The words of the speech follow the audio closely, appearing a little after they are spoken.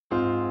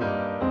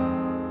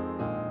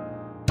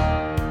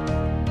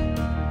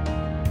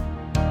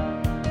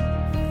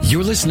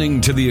You're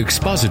listening to the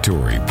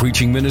expository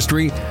preaching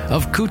ministry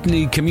of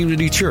Kootenai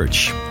Community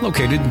Church,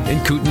 located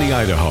in Kootenai,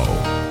 Idaho.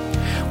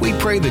 We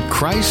pray that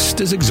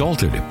Christ is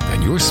exalted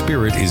and your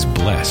spirit is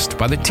blessed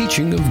by the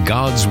teaching of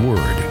God's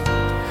Word.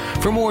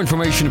 For more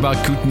information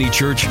about Kootenai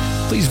Church,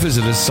 please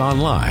visit us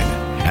online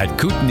at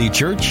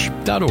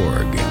kootenaichurch.org.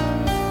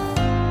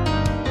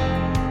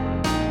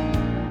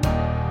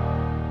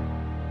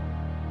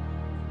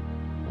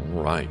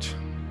 All right.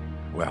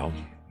 Well,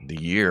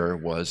 the year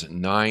was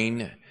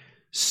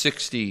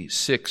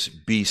 966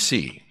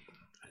 BC.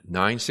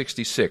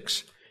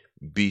 966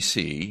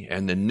 BC,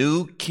 and the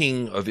new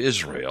king of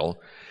Israel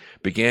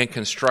began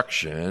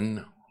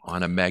construction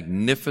on a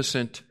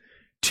magnificent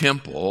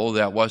temple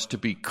that was to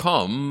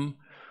become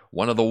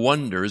one of the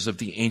wonders of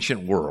the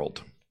ancient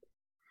world.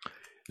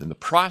 In the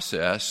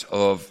process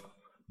of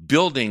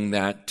building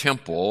that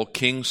temple,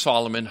 King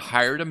Solomon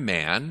hired a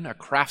man, a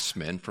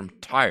craftsman from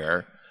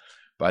Tyre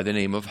by the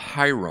name of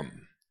Hiram.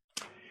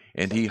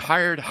 And he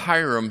hired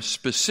Hiram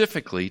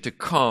specifically to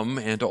come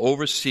and to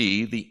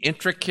oversee the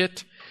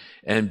intricate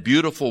and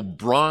beautiful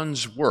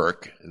bronze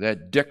work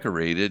that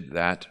decorated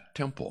that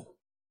temple.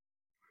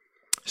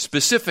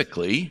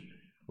 Specifically,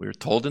 we are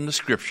told in the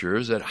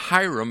scriptures that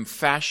Hiram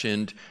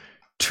fashioned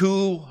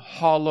two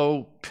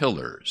hollow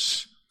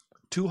pillars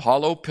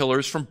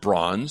from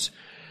bronze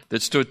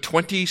that stood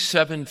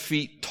 27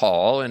 feet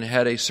tall and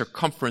had a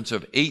circumference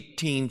of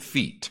 18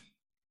 feet.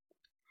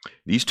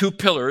 These two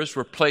pillars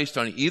were placed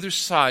on either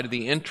side of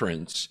the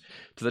entrance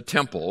to the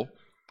temple,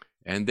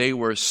 and they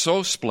were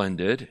so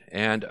splendid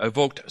and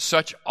evoked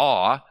such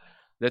awe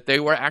that they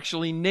were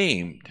actually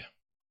named.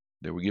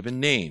 They were given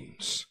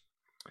names.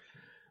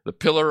 The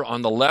pillar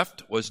on the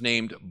left was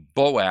named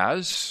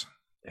Boaz,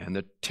 and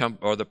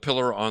the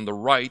pillar on the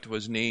right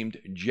was named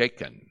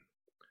Jachin.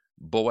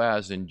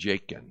 Boaz and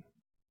Jachin.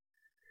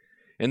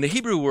 And the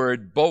Hebrew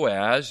word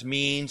Boaz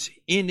means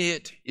 "in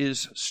it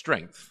is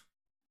strength."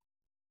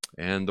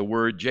 And the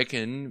word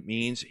Jachin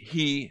means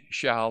 "he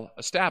shall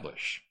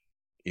establish."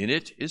 In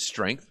it is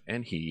strength,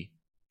 and he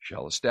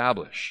shall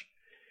establish.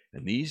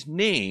 And these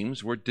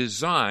names were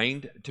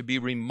designed to be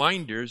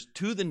reminders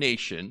to the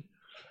nation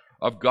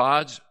of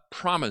God's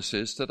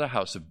promises to the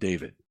house of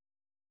David.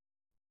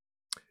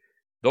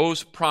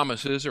 Those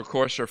promises, of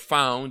course, are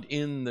found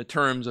in the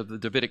terms of the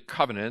Davidic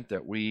covenant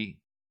that we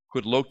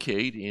could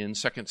locate in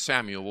 2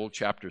 Samuel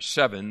chapter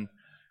 7,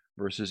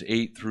 verses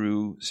 8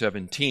 through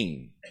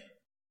 17.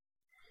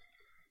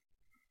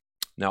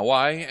 Now,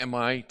 why am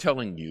I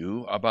telling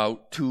you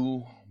about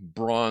two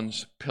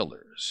bronze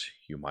pillars,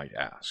 you might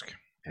ask?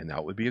 And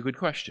that would be a good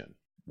question.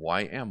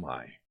 Why am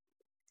I?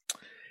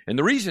 And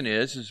the reason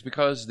is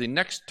because the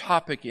next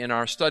topic in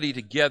our study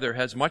together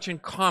has much in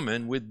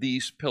common with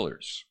these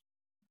pillars.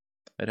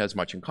 It has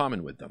much in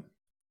common with them.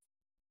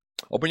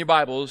 Open your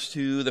Bibles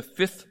to the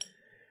 5th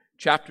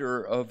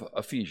chapter of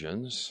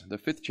Ephesians, the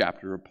 5th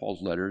chapter of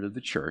Paul's letter to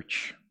the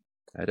church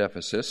at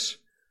Ephesus.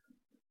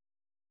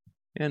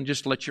 And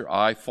just let your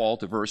eye fall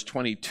to verse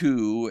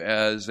 22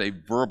 as a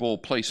verbal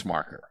place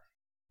marker.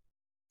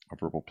 A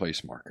verbal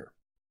place marker.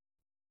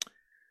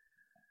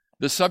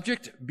 The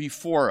subject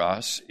before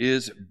us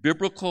is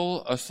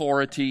biblical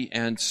authority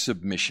and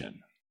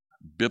submission.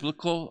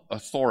 Biblical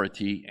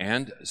authority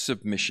and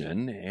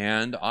submission,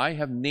 and I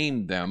have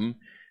named them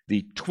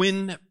the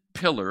twin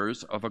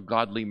pillars of a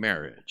godly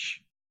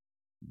marriage.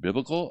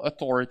 Biblical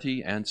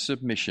authority and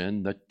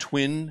submission, the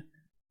twin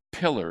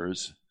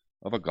pillars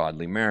of a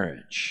godly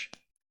marriage.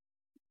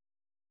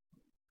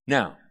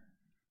 Now,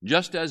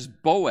 just as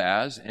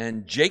Boaz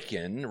and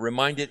Jachin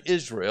reminded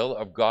Israel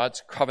of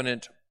God's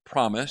covenant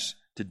promise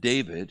to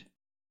David,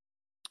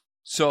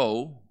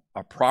 so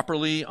a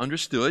properly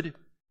understood,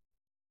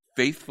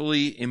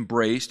 faithfully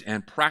embraced,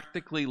 and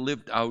practically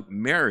lived out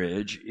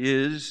marriage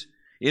is,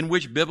 in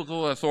which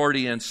biblical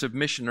authority and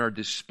submission are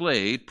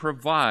displayed,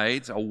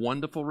 provides a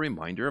wonderful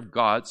reminder of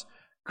God's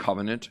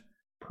covenant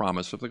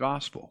promise of the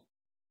gospel.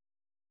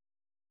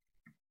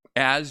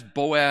 As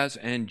Boaz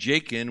and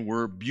Jachin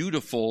were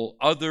beautiful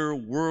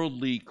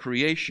otherworldly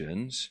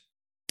creations,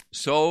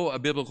 so a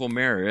biblical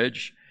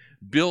marriage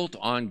built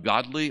on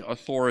godly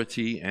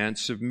authority and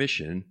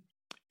submission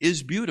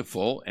is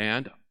beautiful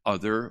and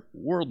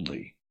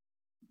otherworldly.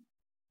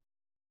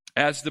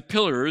 As the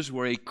pillars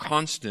were a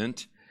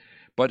constant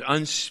but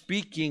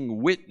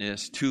unspeaking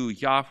witness to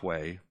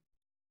Yahweh,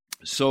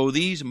 so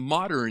these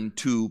modern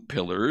two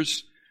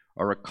pillars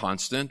are a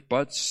constant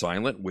but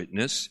silent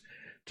witness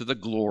to the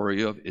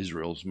glory of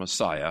Israel's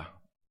Messiah,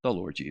 the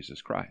Lord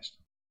Jesus Christ.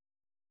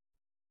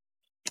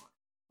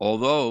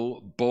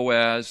 Although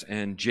Boaz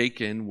and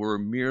Jachin were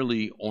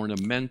merely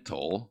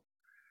ornamental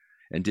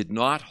and did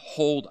not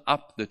hold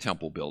up the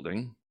temple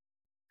building,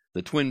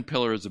 the twin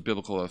pillars of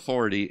biblical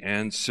authority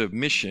and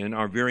submission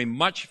are very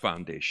much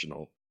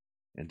foundational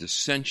and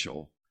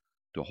essential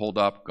to hold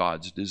up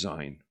God's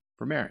design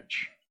for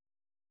marriage.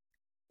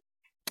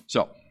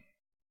 So,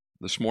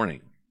 this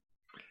morning's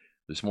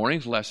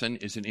lesson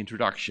is an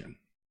introduction.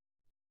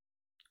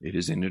 It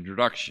is an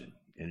introduction.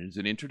 And it is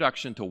an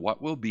introduction to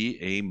what will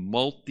be a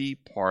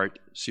multi-part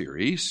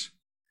series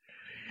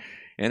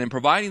And in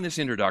providing this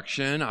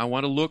introduction, I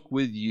want to look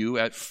with you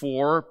at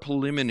 4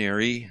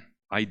 preliminary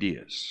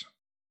ideas.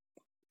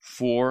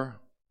 4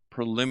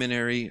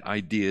 preliminary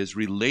ideas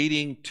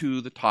relating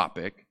to the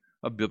topic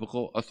of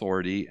biblical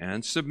authority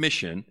and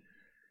submission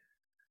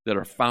that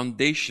are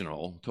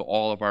foundational to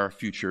all of our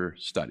future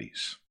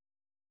studies.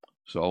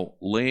 So,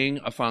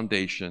 laying a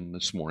foundation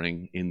this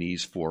morning in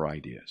these 4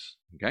 ideas.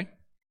 Okay?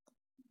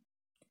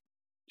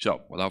 So,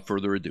 without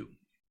further ado,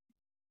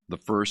 the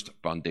first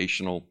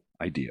foundational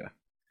idea.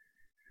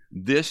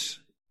 This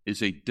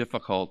is a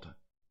difficult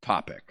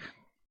topic.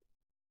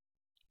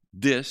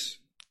 This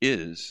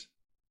is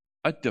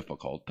a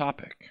difficult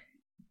topic.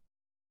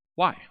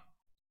 Why?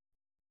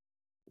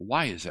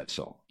 Why is that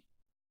so?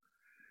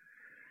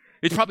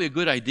 It's probably a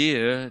good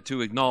idea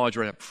to acknowledge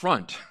right up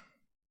front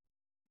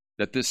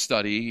that this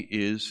study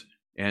is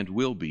and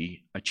will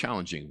be a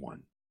challenging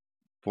one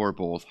for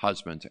both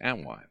husbands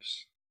and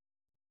wives.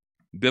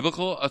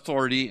 Biblical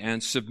authority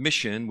and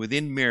submission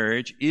within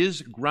marriage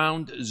is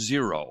ground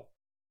zero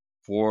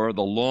for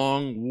the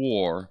long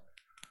war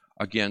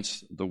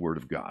against the Word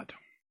of God.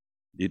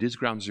 It is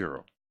ground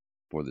zero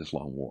for this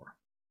long war.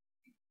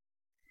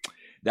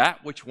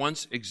 That which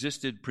once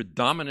existed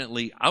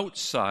predominantly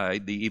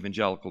outside the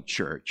evangelical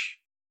church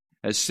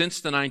has since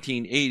the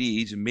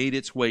 1980s made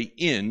its way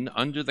in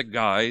under the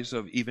guise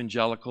of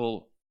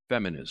evangelical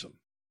feminism.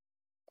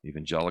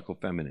 Evangelical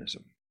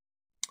feminism.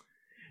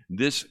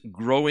 This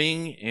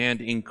growing and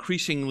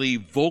increasingly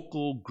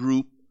vocal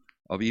group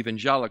of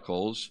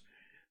evangelicals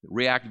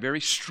react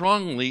very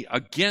strongly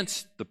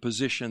against the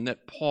position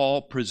that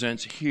Paul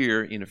presents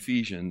here in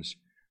Ephesians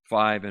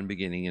 5 and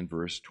beginning in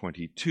verse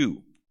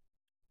 22.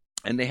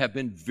 And they have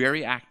been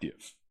very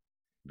active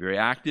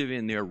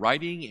in their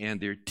writing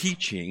and their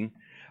teaching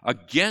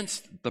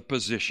against the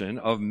position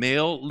of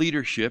male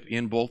leadership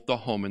in both the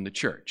home and the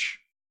church.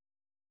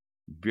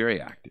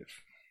 Very active.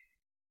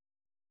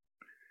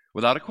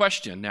 Without a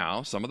question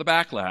now, some of the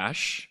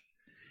backlash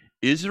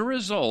is a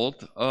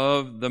result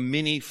of the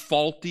many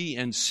faulty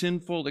and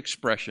sinful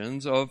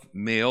expressions of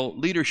male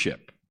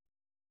leadership.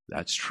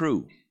 That's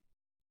true.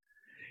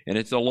 And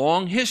it's a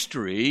long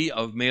history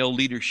of male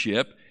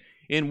leadership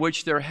in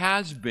which there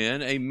has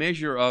been a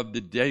measure of the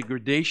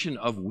degradation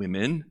of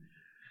women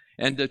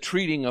and the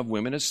treating of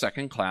women as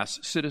second-class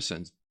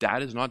citizens.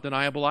 That is not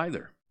deniable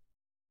either.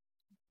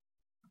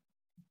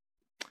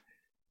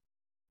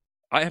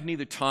 I have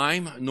neither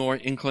time nor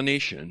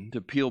inclination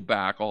to peel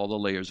back all the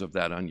layers of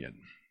that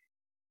onion.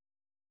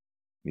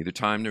 Neither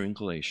time nor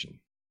inclination.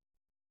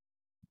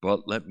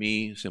 But let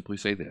me simply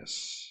say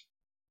this.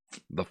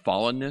 The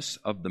fallenness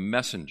of the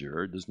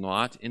messenger does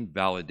not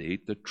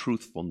invalidate the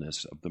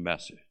truthfulness of the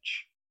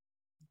message.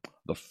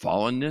 The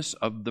fallenness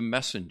of the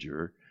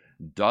messenger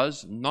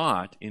does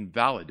not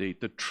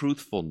invalidate the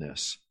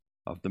truthfulness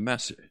of the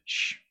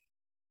message.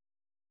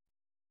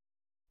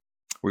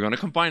 We're going to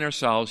confine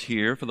ourselves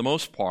here, for the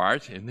most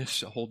part, in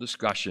this whole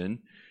discussion,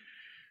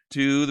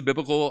 to the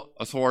biblical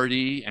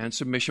authority and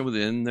submission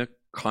within the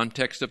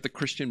context of the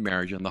Christian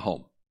marriage and the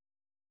home.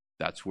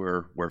 That's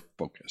where we're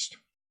focused,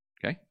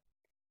 okay?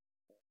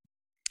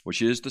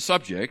 Which is the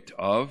subject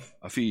of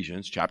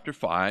Ephesians chapter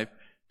 5,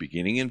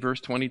 beginning in verse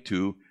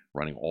 22,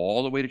 running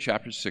all the way to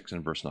chapter 6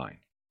 and verse 9.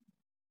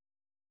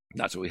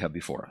 That's what we have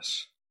before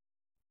us.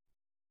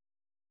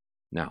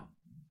 Now,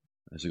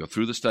 as we go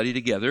through the study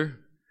together,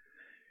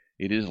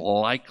 it is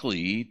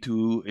likely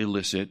to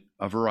elicit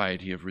a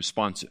variety of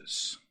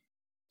responses.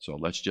 So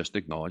let's just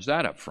acknowledge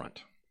that up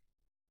front.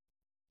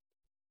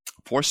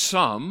 For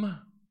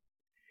some,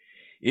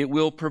 it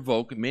will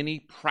provoke many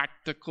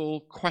practical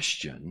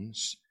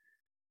questions,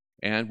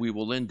 and we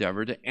will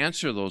endeavor to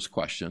answer those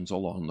questions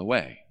along the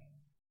way.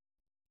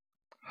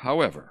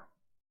 However,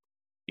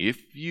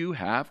 if you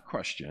have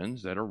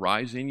questions that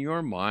arise in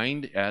your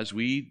mind as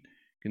we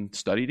can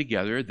study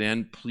together,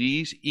 then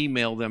please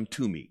email them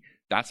to me.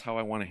 That's how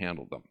I want to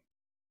handle them.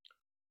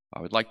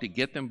 I would like to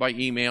get them by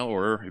email,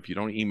 or if you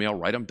don't email,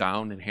 write them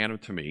down and hand them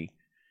to me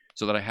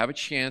so that I have a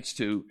chance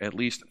to at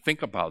least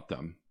think about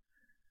them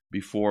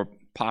before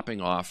popping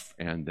off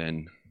and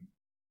then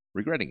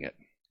regretting it,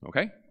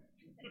 okay?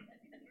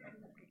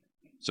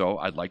 So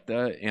I'd like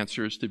the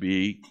answers to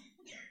be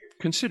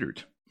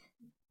considered.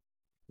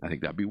 I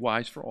think that'd be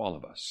wise for all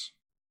of us,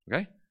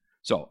 okay?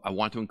 So I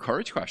want to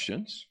encourage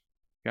questions.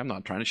 Okay? I'm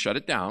not trying to shut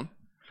it down.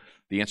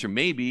 The answer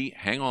may be,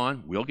 hang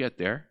on, we'll get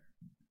there.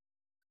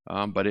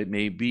 But it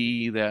may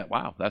be that,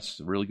 wow, that's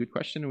a really good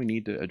question and we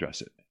need to address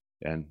it.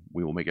 And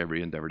we will make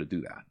every endeavor to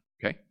do that,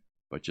 okay?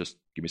 But just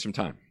give me some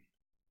time.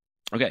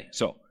 Okay,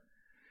 so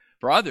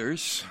for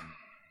others,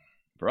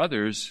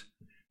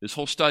 this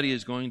whole study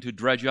is going to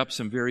dredge up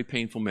some very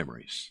painful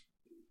memories.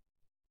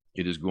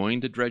 It is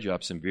going to dredge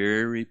up some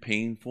very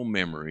painful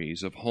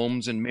memories of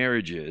homes and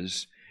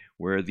marriages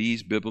where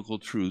these biblical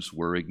truths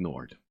were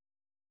ignored.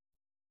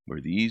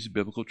 Where these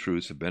biblical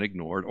truths have been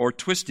ignored or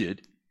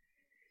twisted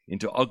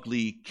into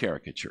ugly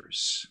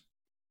caricatures.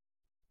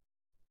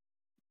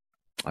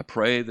 I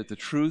pray that the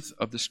truth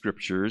of the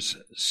Scriptures,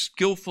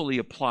 skillfully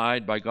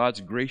applied by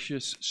God's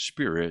gracious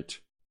Spirit,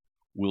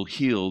 will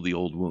heal the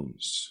old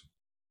wounds.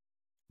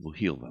 Will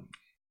heal them.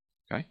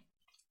 Okay?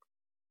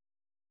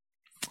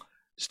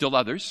 Still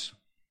others,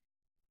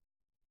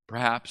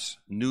 perhaps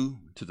new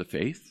to the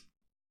faith,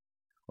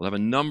 will have a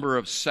number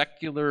of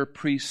secular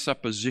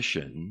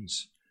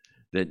presuppositions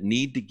that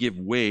need to give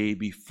way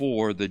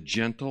before the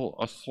gentle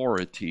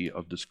authority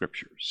of the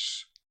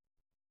Scriptures.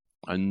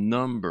 A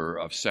number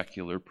of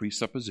secular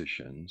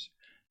presuppositions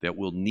that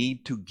will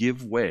need to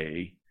give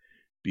way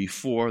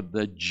before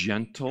the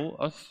gentle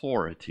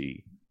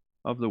authority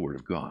of the Word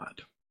of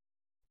God.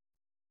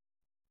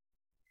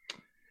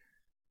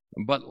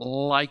 But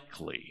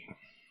likely,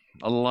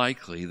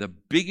 the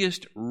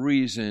biggest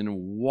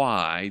reason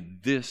why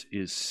this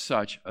is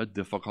such a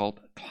difficult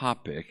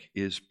topic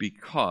is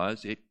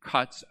because it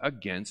cuts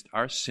against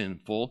our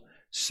sinful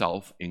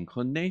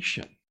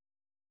self-inclination.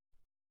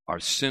 Our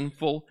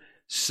sinful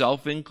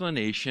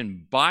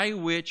self-inclination by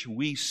which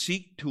we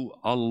seek to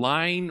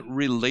align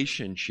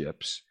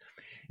relationships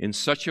in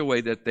such a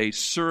way that they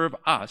serve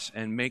us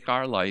and make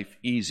our life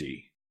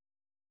easy.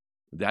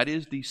 That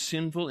is the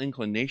sinful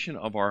inclination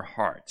of our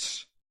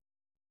hearts,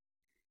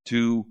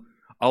 to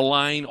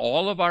align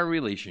all of our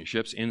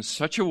relationships in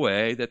such a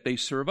way that they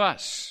serve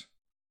us,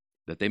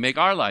 that they make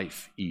our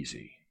life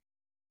easy.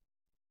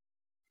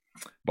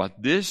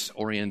 But this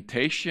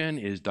orientation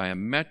is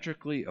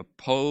diametrically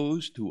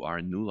opposed to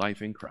our new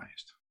life in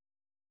Christ.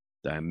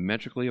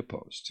 Diametrically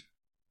opposed.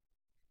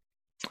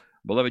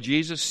 Beloved,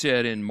 Jesus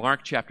said in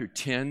Mark chapter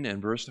 10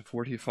 and verse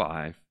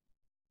 45,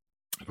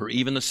 "For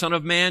even the Son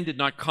of Man did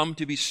not come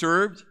to be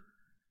served,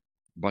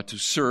 but to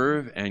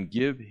serve and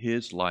give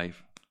his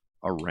life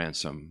a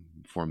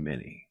ransom for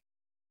many."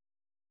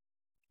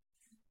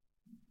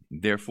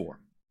 Therefore,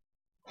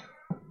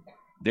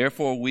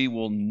 we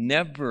will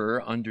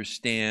never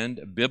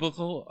understand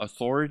biblical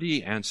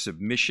authority and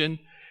submission,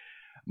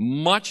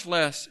 much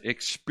less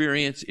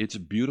experience its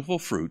beautiful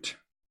fruit,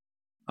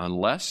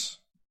 unless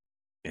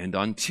and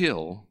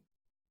until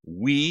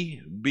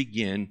we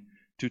begin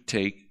to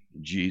take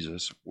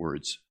Jesus'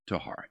 words to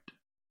heart.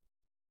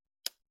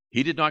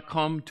 He did not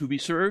come to be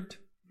served.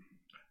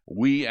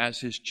 We,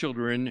 as his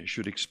children,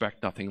 should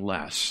expect nothing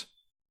less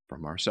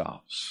from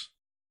ourselves.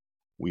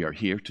 We are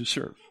here to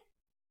serve.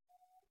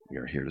 We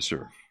are here to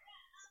serve.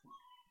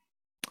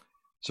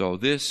 So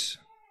this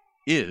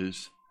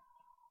is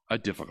a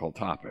difficult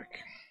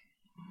topic.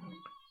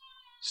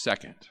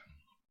 Second,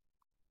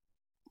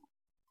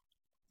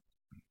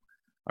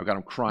 I've got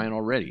them crying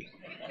already.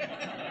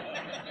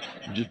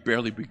 I've just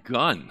barely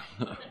begun.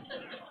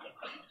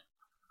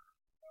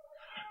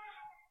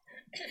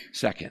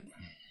 Second,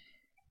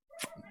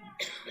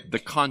 the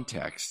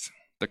context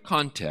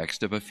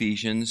of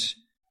Ephesians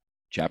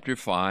chapter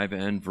 5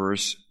 and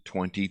verse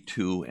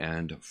 22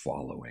 and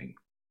following.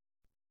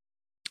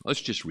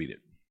 Let's just read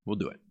it. We'll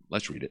do it.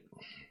 Let's read it.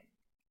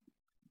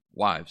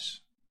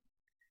 Wives,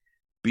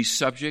 be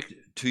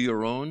subject to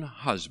your own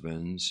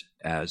husbands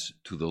as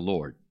to the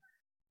Lord.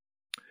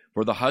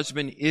 For the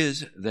husband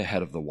is the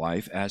head of the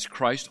wife, as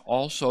Christ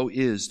also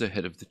is the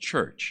head of the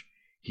church,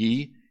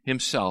 he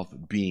himself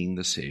being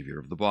the Savior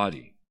of the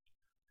body.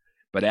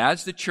 But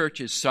as the church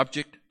is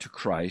subject to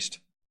Christ,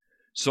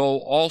 so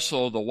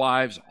also the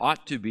wives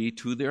ought to be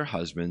to their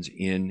husbands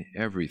in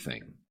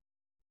everything.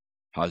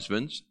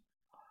 Husbands,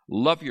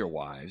 love your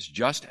wives,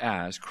 just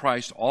as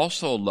Christ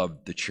also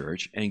loved the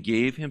church and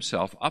gave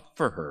himself up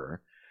for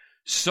her,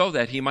 so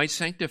that he might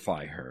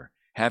sanctify her,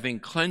 having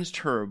cleansed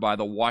her by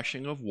the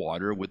washing of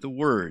water with the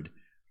word,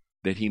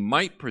 that he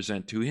might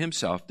present to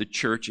himself the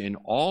church in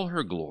all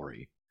her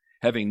glory,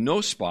 having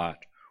no spot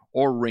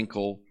or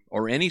wrinkle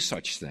or any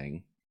such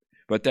thing,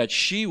 but that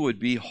she would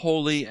be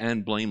holy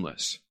and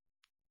blameless.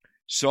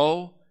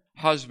 So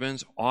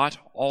husbands ought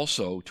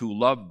also to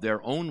love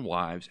their own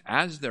wives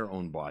as their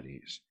own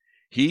bodies.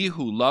 He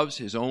who loves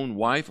his own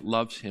wife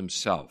loves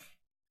himself.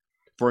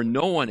 For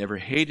no one ever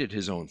hated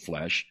his own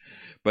flesh,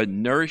 but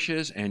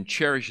nourishes and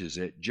cherishes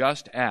it,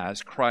 just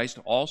as Christ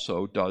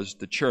also does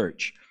the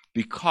church,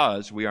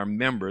 because we are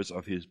members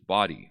of his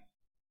body.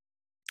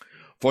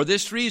 For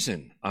this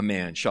reason, a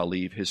man shall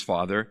leave his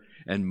father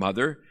and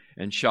mother,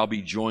 and shall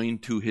be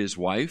joined to his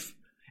wife,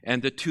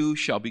 and the two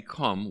shall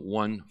become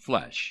one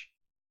flesh.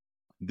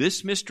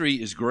 This mystery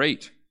is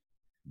great,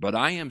 but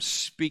I am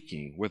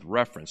speaking with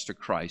reference to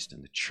Christ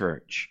and the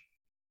church.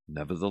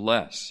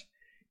 Nevertheless,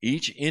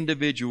 each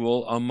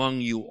individual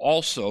among you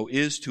also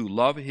is to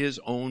love his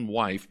own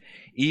wife,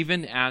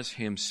 even as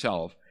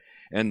himself,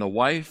 and the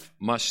wife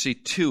must see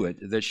to it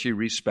that she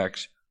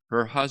respects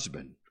her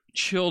husband.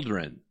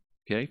 Children,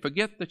 okay,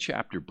 forget the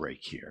chapter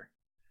break here.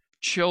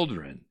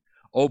 Children,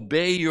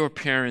 obey your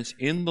parents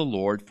in the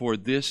Lord, for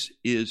this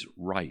is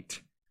right.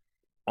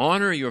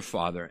 Honor your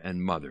father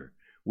and mother,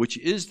 which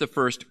is the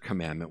first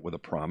commandment with a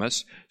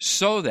promise,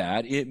 so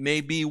that it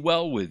may be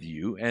well with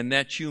you and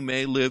that you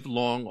may live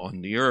long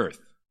on the earth.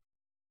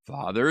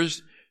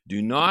 Fathers,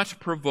 do not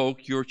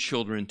provoke your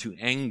children to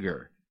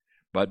anger,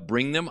 but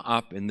bring them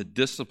up in the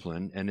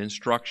discipline and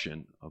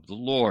instruction of the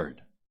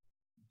Lord.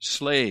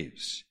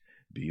 Slaves,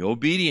 Be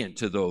obedient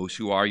to those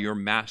who are your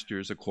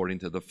masters according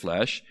to the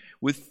flesh,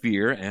 with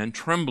fear and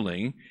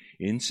trembling,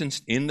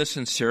 in the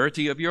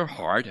sincerity of your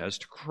heart as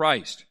to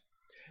Christ,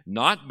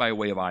 not by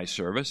way of eye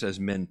service as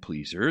men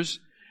pleasers,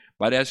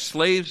 but as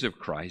slaves of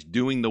Christ,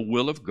 doing the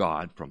will of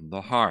God from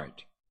the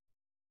heart.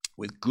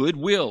 With good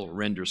will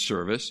render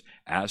service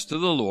as to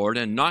the Lord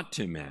and not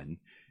to men,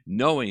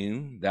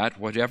 knowing that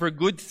whatever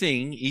good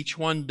thing each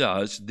one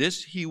does,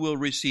 this he will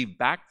receive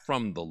back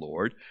from the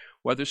Lord,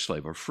 whether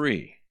slave or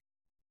free.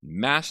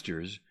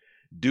 Masters,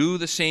 do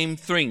the same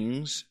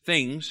things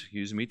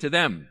to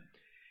them,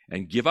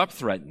 and give up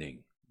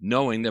threatening,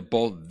 knowing that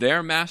both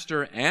their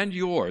master and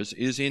yours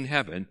is in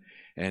heaven,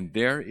 and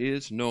there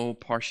is no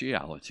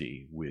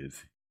partiality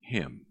with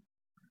him.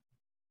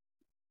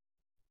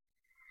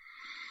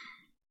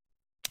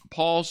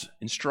 Paul's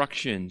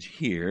instructions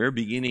here,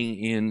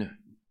 beginning in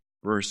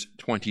verse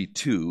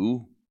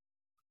 22,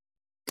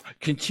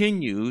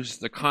 continues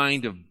the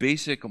kind of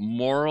basic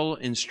moral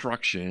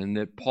instruction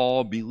that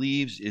Paul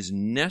believes is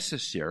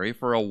necessary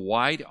for a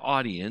wide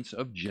audience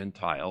of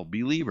Gentile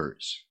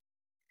believers.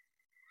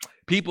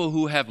 People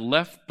who have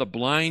left the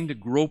blind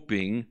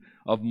groping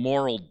of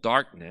moral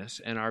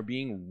darkness and are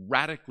being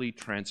radically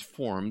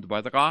transformed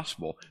by the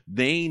gospel.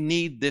 They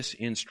need this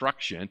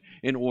instruction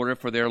in order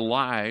for their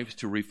lives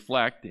to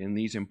reflect in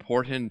these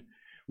important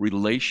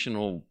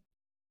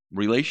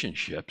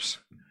relationships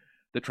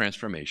the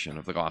transformation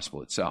of the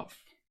gospel itself.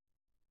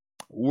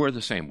 We're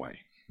the same way.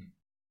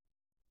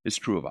 It's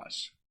true of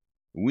us.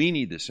 We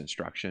need this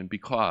instruction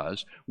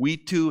because we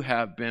too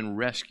have been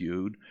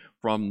rescued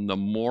from the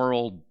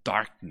moral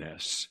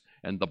darkness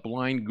and the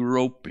blind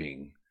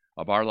groping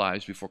of our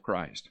lives before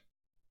Christ.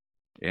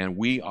 And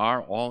we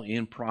are all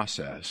in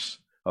process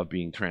of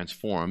being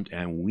transformed,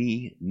 and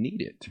we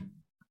need it.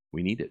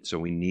 We need it, so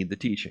we need the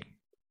teaching.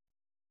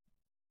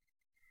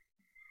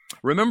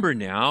 Remember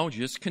now,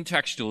 just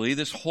contextually,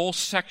 this whole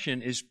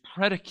section is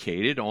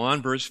predicated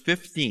on verse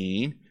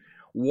 15,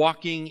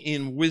 walking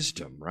in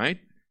wisdom, right?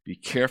 Be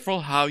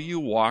careful how you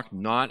walk,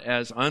 not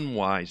as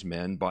unwise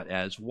men, but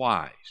as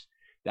wise.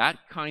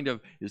 That kind of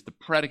is the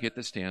predicate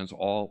that stands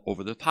all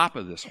over the top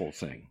of this whole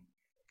thing.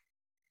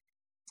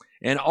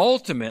 And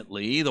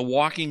ultimately, the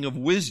walking of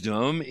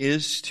wisdom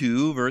is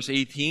to, verse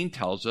 18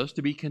 tells us,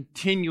 to be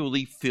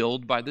continually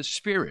filled by the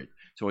Spirit.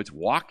 So it's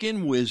walk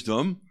in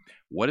wisdom.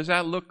 What does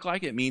that look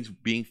like? It means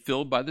being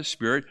filled by the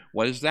Spirit.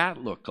 What does that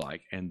look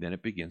like? And then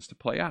it begins to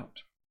play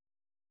out.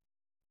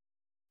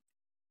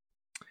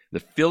 The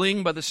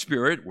filling by the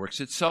Spirit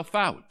works itself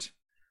out.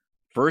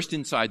 First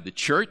inside the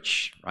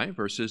church, right,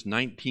 verses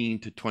 19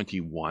 to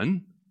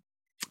 21,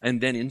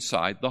 and then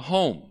inside the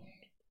home,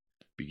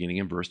 beginning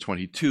in verse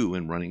 22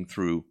 and running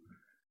through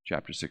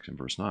chapter 6 and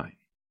verse 9.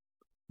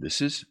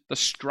 This is the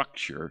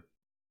structure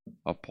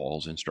of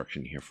Paul's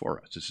instruction here for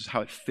us. This is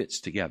how it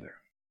fits together.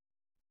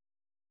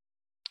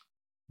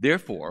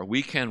 Therefore,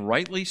 we can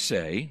rightly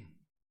say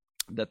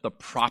that the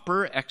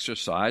proper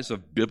exercise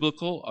of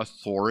biblical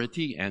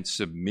authority and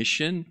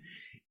submission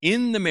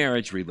in the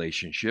marriage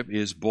relationship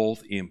is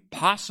both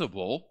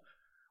impossible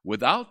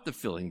without the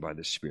filling by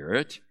the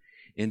Spirit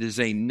and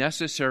is a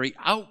necessary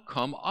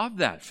outcome of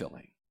that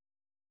filling.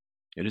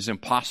 It is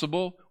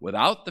impossible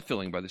without the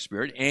filling by the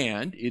Spirit,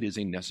 and it is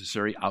a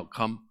necessary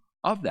outcome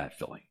of that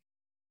filling,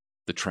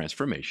 the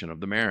transformation of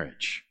the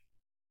marriage.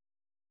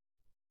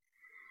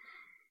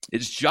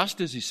 It's just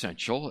as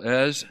essential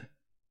as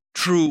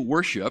true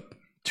worship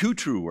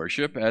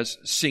as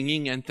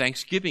singing and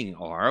thanksgiving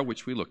are,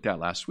 which we looked at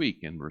last week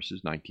in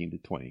verses 19 to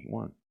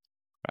 21.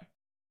 Right?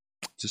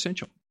 It's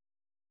essential.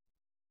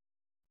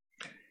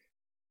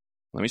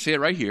 Let me say it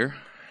right here,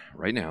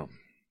 right now.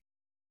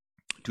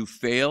 To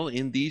fail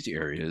in these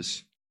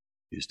areas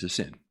is to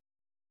sin.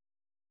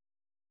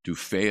 To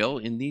fail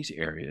in these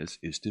areas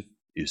is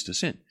to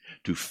sin.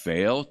 To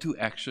fail to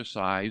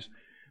exercise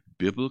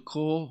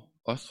biblical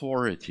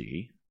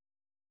authority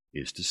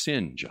is to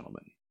sin,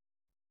 gentlemen.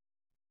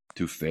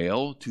 To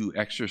fail to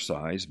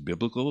exercise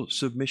biblical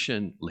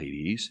submission,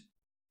 ladies,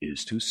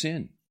 is to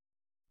sin.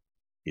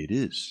 It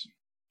is.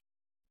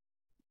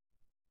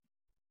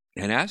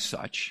 And as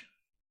such,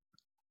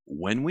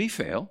 when we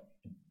fail,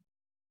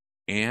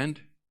 and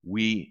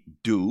we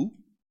do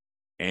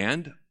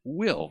and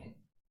will,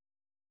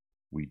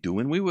 we do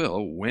and we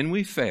will, when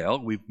we fail,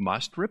 we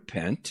must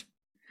repent.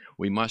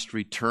 We must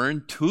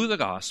return to the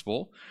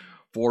gospel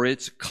for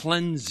its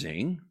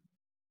cleansing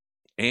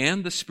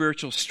and the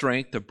spiritual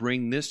strength to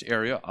bring this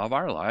area of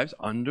our lives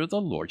under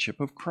the lordship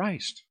of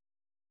Christ.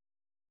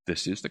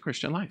 This is the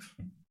Christian life.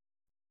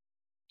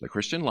 The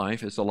Christian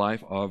life is the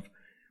life of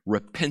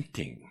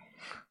repenting.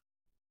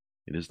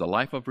 It is the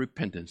life of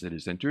repentance that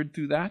is entered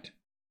through that,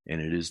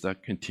 and it is the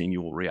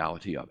continual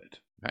reality of it.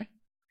 Okay?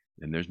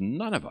 And there's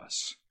none of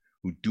us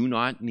who do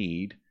not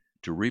need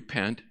to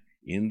repent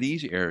in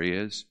these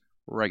areas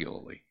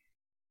regularly.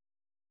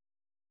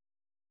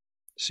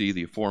 See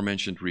the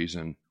aforementioned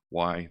reason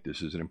why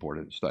this is an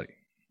important study.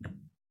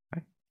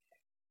 Okay?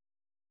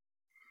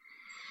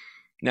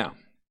 Now,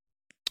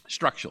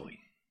 structurally,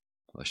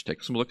 let's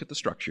take some look at the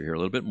structure here a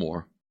little bit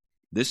more.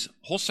 this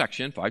whole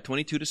section,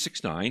 522 to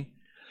 6:9,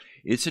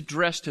 it's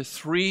addressed to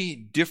three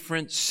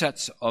different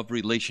sets of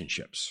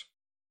relationships.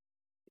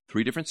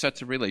 Three different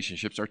sets of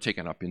relationships are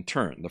taken up in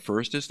turn. The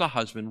first is the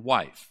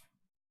husband-wife.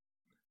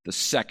 The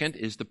second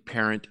is the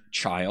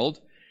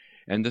parent-child.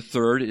 And the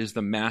third is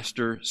the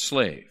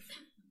master-slave.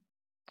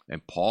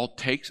 And Paul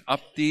takes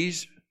up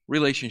these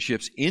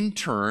relationships in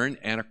turn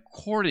and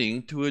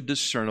according to a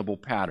discernible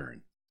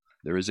pattern.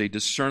 There is a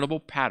discernible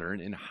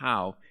pattern in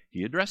how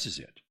he addresses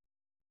it.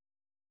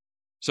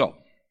 So,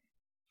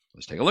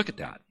 let's take a look at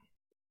that.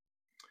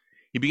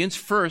 He begins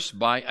first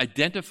by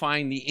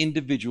identifying the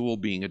individual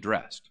being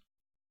addressed.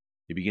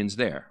 He begins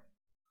there.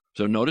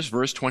 So notice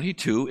verse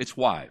 22, it's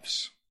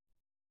wives.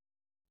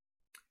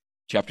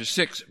 Chapter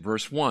 6,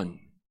 verse 1,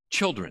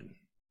 children.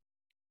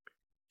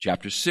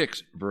 Chapter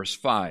 6, verse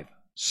 5,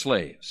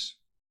 slaves.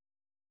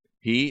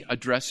 He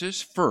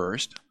addresses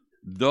first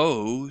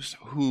those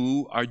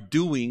who are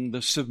doing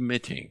the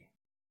submitting.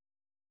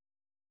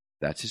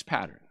 That's his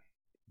pattern.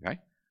 Okay?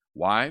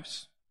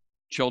 Wives,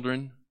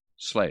 children,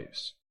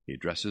 slaves. He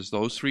addresses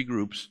those three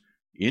groups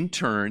in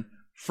turn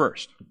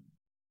first.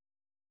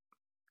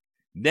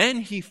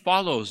 Then he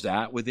follows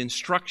that with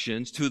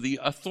instructions to the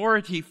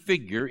authority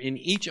figure in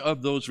each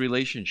of those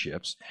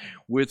relationships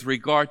with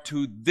regard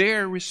to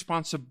their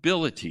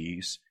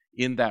responsibilities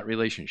in that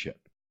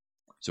relationship.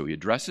 So he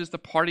addresses the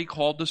party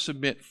called to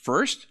submit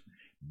first,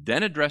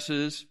 then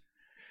addresses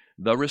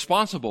the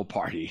responsible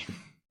party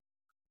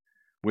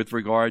with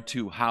regard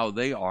to how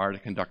they are to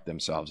conduct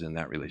themselves in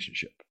that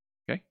relationship.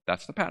 Okay?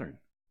 That's the pattern.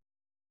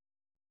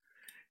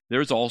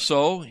 There's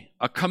also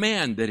a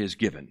command that is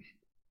given.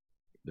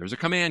 There's a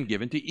command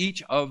given to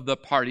each of the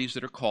parties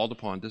that are called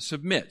upon to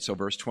submit. So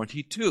verse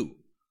 22,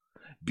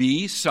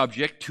 be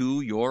subject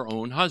to your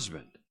own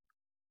husband.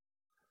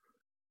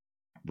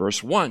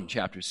 Verse 1,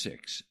 chapter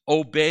 6,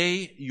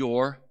 obey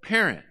your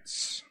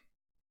parents.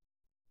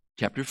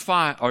 Verse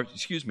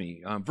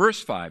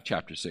 5,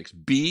 chapter 6,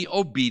 be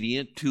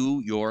obedient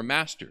to your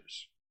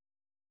masters.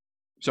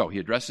 So he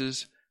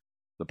addresses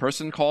the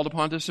person called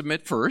upon to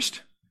submit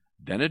first,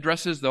 then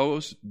addresses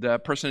the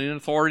person in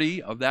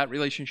authority of that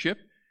relationship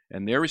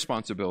and their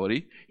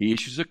responsibility. He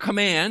issues a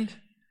command,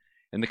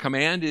 and the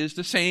command is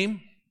the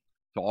same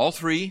to all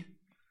three.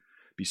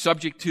 Be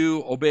subject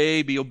to,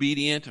 obey, be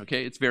obedient.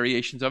 Okay, it's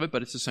variations of it,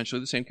 but it's essentially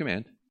the same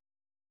command.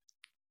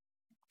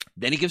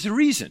 Then he gives a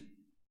reason.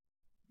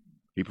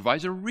 He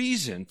provides a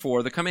reason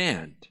for the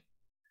command.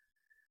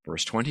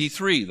 Verse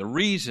 23, the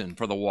reason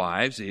for the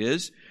wives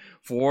is,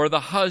 for the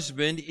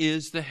husband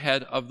is the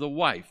head of the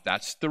wife.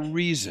 That's the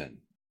reason.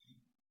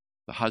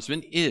 The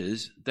husband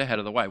is the head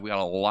of the wife. We got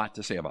a lot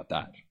to say about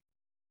that.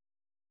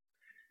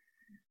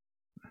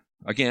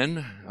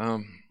 Again,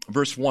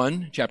 verse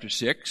 1, chapter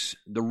 6,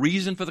 the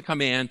reason for the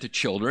command to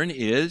children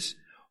is,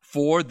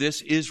 for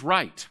this is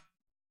right.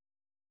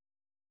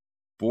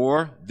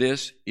 For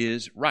this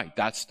is right.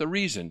 That's the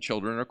reason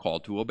children are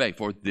called to obey.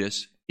 For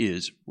this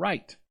is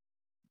right.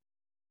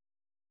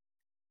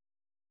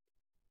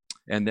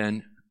 And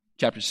then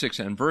chapter 6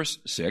 and verse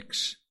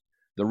 6,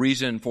 the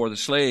reason for the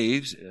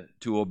slaves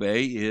to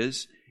obey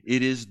is,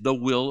 it is the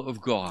will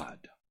of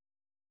God.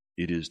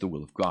 It is the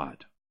will of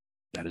God.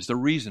 That is the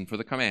reason for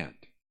the command.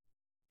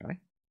 Okay?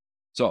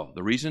 So,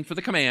 the reason for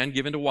the command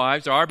given to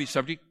wives are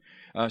because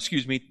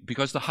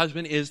the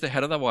husband is the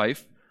head of the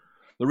wife.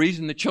 The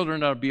reason the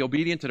children are to be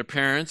obedient to their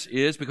parents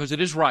is because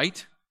it is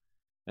right.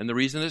 And the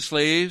reason that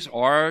slaves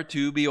are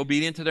to be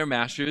obedient to their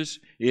masters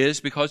is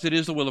because it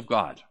is the will of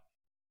God.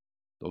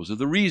 Those are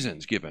the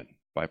reasons given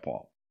by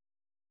Paul.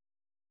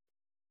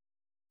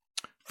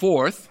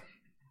 Fourth,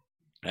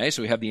 okay,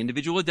 so we have the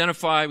individual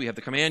identified, we have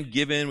the command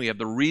given, we have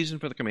the reason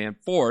for the command.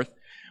 Fourth,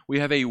 we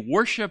have a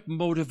worship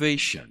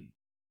motivation.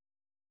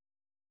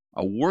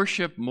 A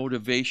worship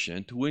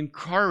motivation to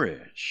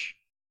encourage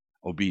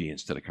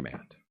obedience to the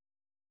command.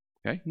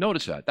 Okay,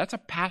 notice that. That's a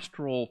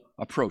pastoral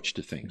approach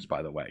to things,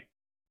 by the way.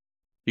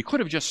 He could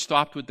have just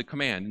stopped with the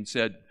command and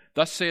said,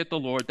 thus saith the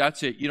Lord,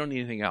 that's it, you don't need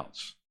anything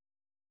else.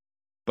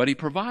 But he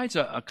provides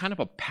a kind of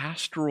a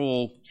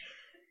pastoral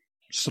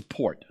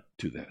support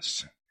to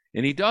this.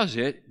 And he does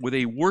it with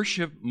a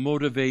worship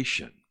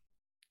motivation.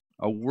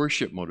 A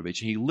worship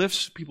motivation. He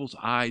lifts people's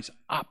eyes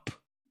up.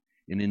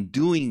 And in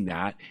doing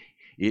that,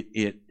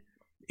 it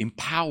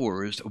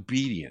empowers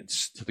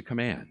obedience to the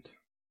command.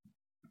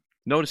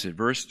 Notice it,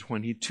 verse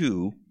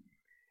 22,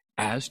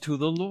 as to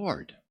the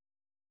Lord.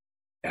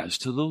 As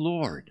to the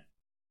Lord.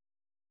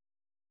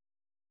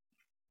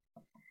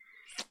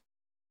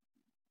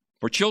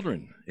 For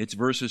children, it's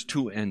verses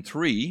 2 and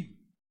 3.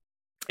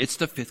 It's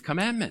the fifth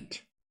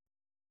commandment.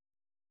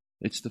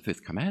 It's the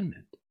fifth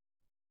commandment.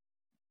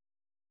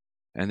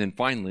 And then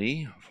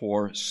finally,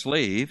 for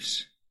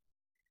slaves,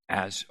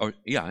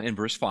 in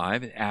verse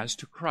 5, as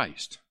to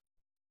Christ.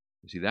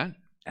 You see that?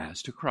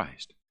 As to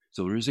Christ.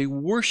 So there is a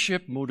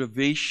worship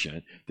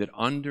motivation that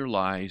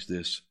underlies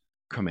this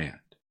command.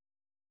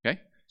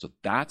 Okay? So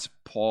that's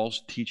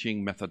Paul's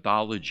teaching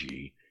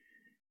methodology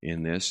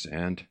in this,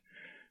 and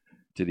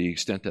to the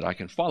extent that I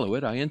can follow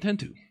it, I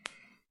intend to.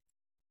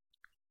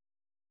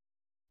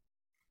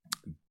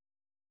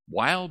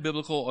 while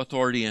biblical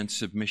authority and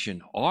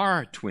submission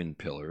are twin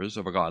pillars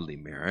of a godly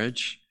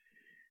marriage,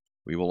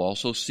 we will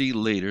also see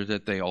later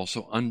that they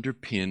also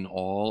underpin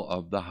all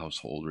of the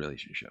household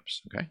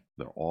relationships. Okay?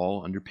 They're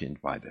all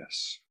underpinned by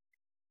this.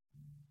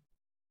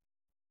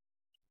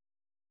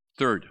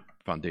 Third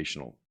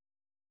foundational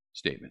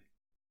statement.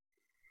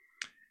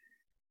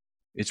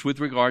 It's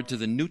with regard to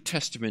the New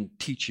Testament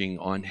teaching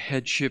on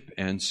headship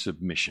and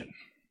submission.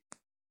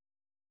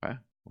 Okay?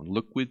 I'll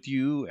look with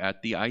you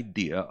at the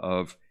idea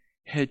of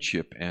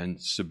headship and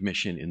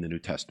submission in the New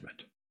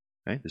Testament.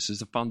 Okay? This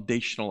is a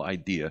foundational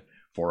idea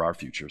for our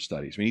future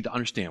studies. We need to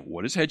understand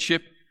what is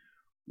headship,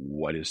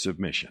 what is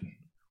submission.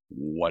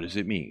 What does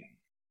it mean?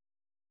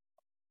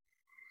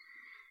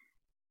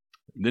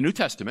 The New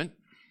Testament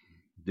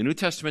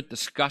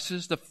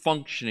discusses the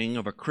functioning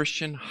of a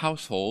Christian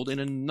household in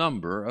a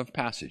number of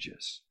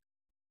passages.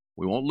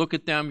 We won't look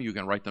at them. You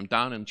can write them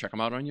down and check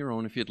them out on your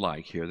own if you'd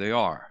like. Here they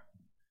are.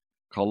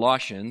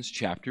 Colossians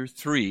chapter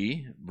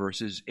 3,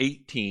 verses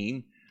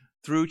 18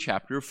 through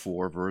chapter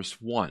 4, verse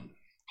 1.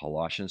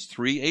 Colossians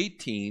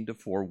 3:18 to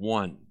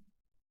 4:1.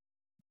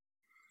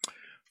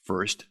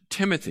 1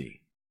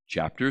 Timothy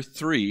chapter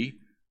 3,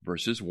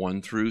 verses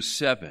 1 through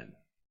 7.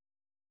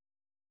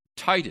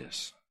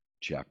 Titus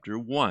chapter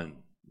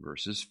 1,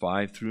 verses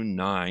 5 through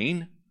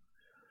 9,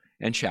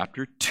 and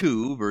chapter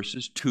 2,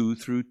 verses 2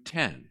 through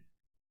 10.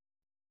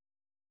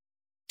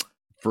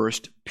 1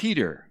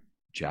 Peter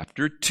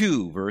chapter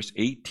 2, verse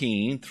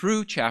 18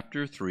 through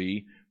chapter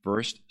 3,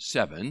 verse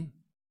 7.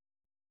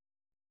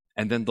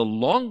 And then the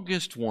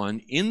longest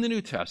one in the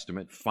New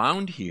Testament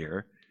found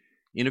here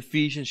in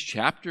Ephesians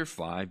chapter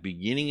 5,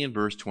 beginning in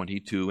verse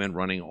 22 and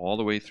running all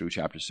the way through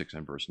chapter 6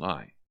 and verse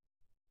 9.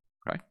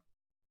 Okay?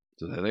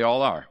 So there they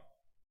all are.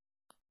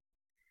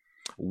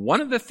 One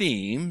of the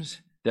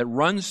themes that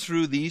runs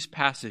through these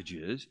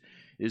passages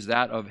is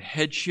that of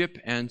headship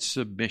and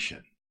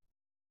submission.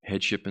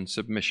 Headship and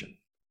submission.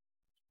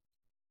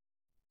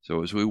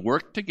 So as we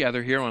work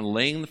together here on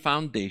laying the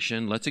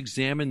foundation, let's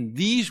examine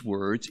these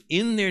words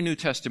in their New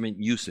Testament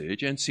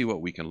usage and see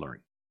what we can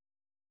learn.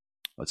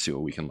 Let's see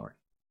what we can learn.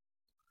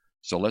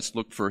 So let's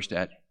look first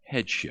at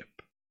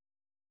headship.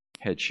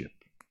 Headship.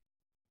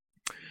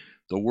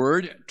 The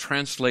word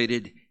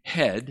translated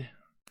head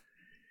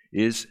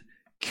is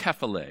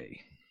kephale.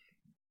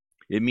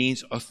 It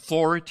means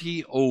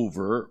authority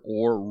over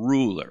or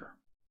ruler.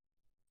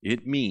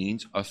 It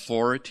means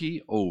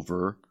authority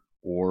over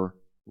or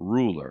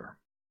ruler.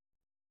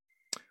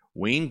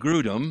 Wayne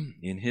Grudem,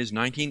 in his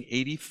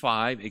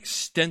 1985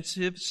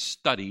 extensive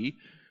study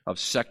of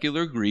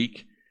secular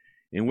Greek,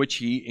 in which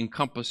he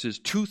encompasses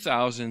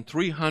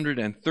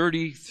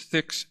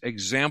 2,336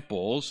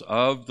 examples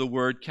of the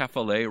word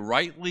kephale,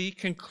 rightly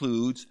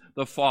concludes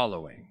the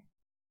following.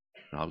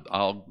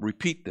 I'll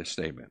repeat this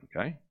statement,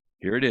 okay?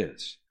 Here it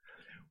is.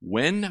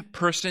 When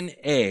person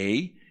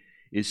A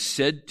is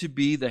said to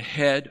be the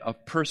head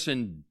of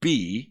person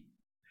B,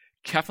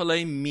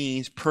 kephale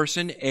means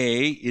person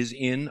A is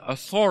in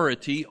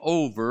authority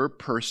over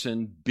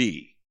person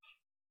B.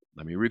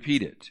 Let me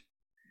repeat it.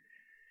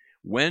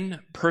 When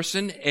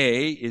person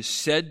A is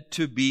said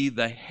to be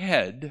the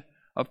head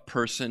of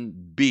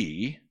person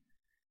B,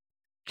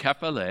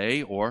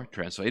 kephale, or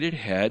translated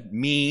head,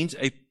 means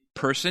a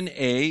person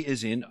A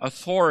is in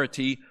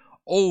authority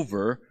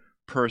over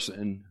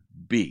person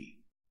B.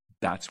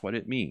 That's what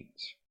it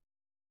means.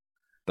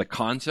 The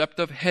concept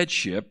of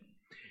headship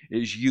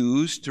is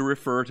used to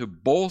refer to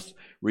both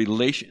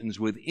relations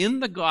within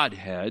the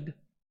Godhead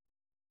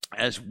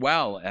as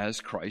well as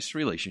Christ's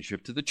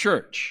relationship to the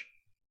church.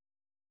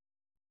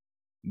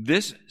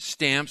 This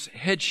stamps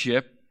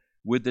headship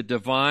with the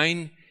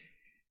divine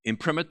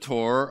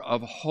imprimatur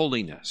of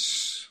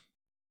holiness.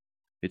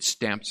 It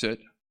stamps it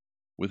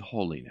with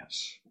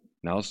holiness.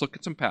 Now let's look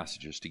at some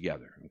passages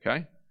together,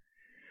 okay?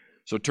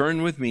 So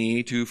turn with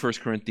me to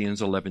 1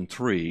 Corinthians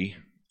 11:3.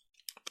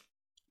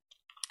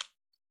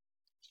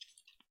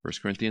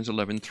 1 Corinthians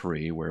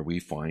 11:3, where we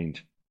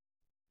find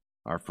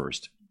our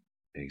first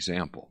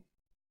example.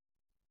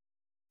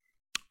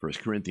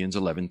 1 Corinthians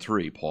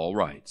 11:3, Paul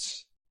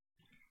writes,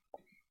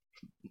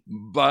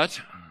 "But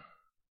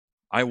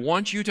I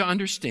want you to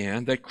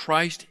understand that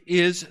Christ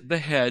is the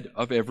head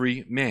of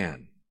every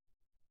man,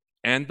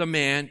 and the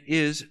man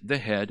is the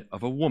head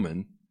of a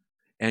woman,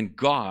 and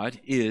God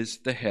is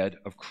the head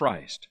of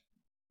Christ."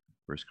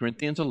 1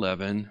 Corinthians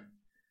 11,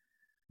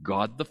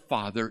 God the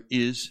Father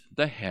is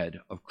the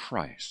head of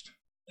Christ.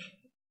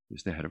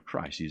 He's the head of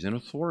Christ. He's in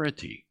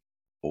authority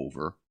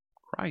over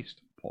Christ,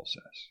 Paul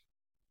says.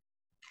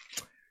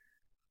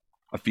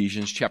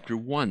 Ephesians chapter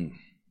 1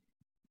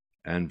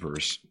 and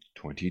verse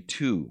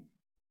 22,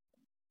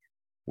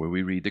 where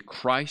we read that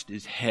Christ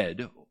is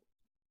head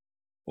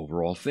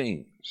over all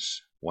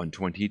things.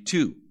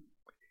 1:22.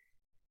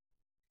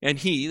 And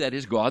he, that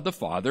is God the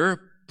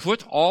Father,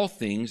 put all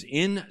things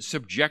in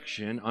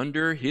subjection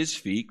under his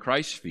feet,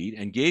 Christ's feet,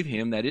 and gave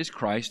him, that is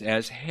Christ,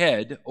 as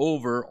head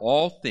over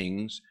all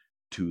things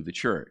to the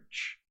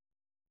church.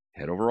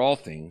 Head over all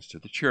things to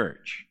the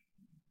church.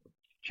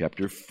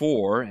 Chapter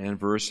 4 and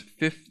verse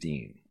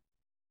 15.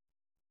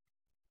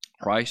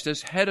 Christ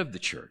as head of the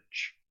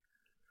church.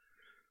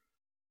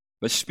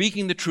 But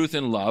speaking the truth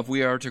in love,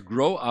 we are to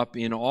grow up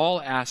in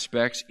all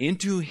aspects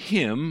into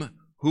Him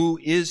who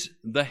is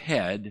the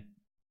head,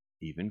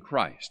 even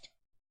Christ.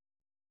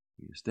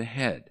 He is the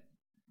head.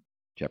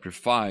 Chapter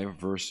 5,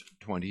 verse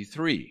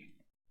 23.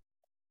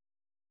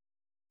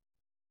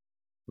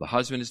 The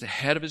husband is the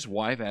head of his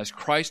wife, as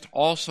Christ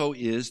also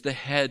is the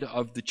head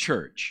of the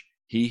church,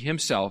 he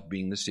himself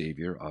being the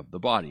Savior of the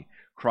body.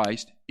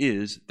 Christ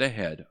is the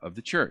head of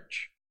the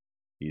church.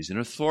 He is an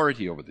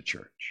authority over the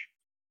church.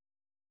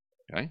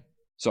 Okay?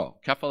 So,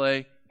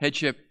 kephale,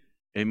 headship,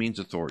 it means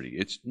authority.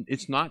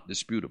 It's not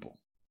disputable.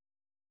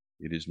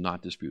 It is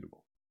not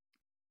disputable.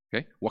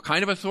 Okay? What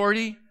kind of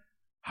authority?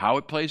 How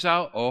it plays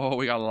out? Oh,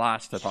 we got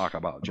lots to talk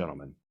about,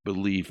 gentlemen.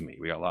 Believe me,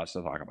 we got lots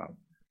to talk about.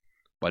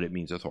 But it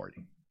means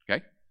authority.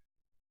 Okay?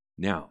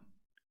 Now,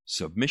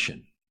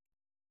 submission.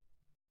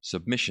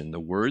 Submission. The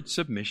word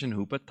submission,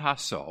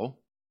 hupotasso,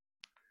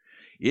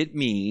 it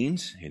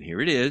means, and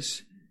here it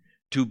is,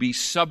 to be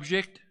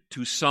subject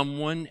to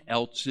someone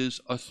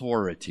else's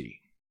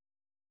authority.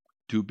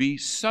 To be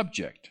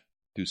subject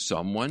to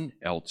someone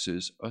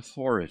else's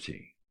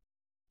authority.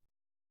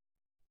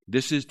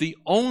 This is the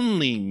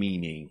only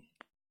meaning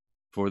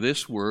for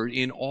this word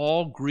in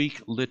all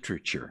Greek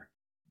literature,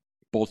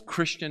 both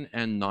Christian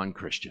and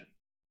non-Christian.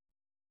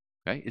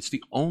 Okay? It's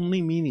the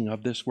only meaning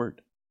of this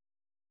word.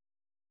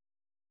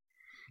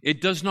 It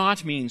does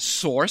not mean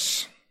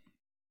source.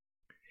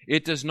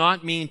 It does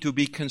not mean to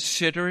be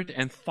considerate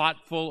and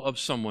thoughtful of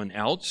someone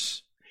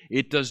else.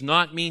 It does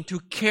not mean to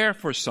care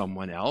for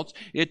someone else.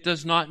 It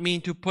does not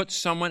mean to put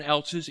someone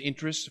else's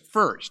interests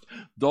first.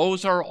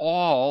 Those are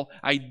all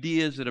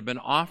ideas that have been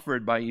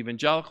offered by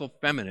evangelical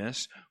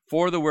feminists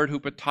for the word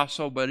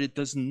hupotasso, but it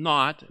does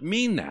not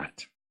mean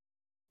that.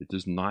 It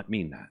does not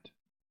mean that.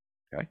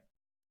 Okay?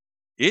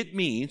 It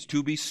means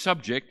to be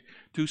subject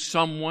to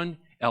someone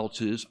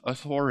else's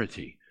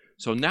authority.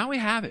 So now we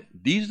have it.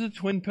 These are the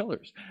twin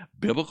pillars.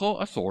 Biblical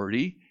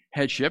authority,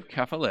 headship,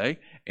 kephale,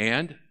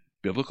 and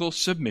biblical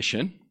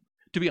submission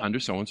to be under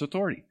someone's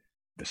authority.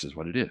 This is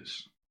what it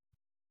is.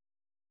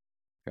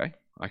 Okay?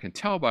 I can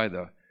tell by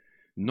the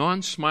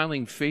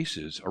non-smiling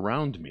faces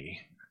around me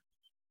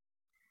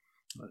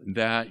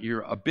that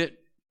you're a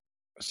bit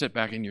set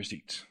back in your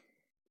seats.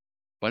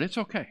 But it's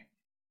okay.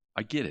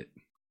 I get it.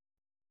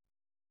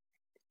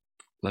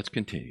 Let's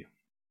continue.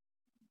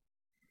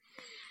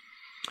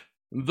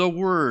 The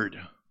word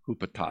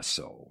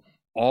hupotasso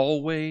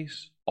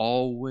always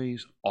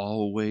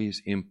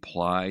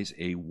implies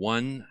a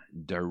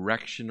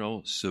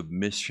one-directional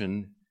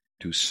submission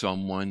to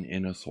someone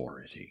in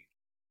authority.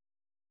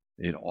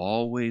 It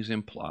always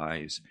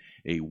implies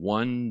a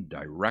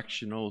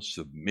one-directional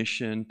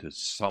submission to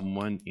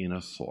someone in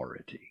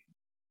authority.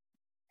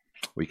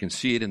 We can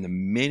see it in the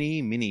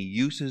many, many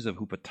uses of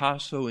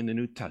hupotasso in the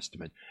New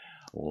Testament.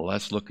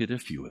 Let's look at a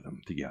few of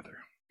them together,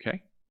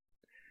 okay?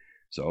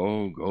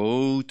 So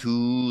go to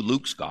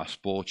Luke's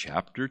Gospel,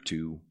 chapter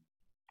 2,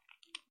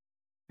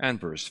 and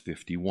verse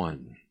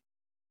 51.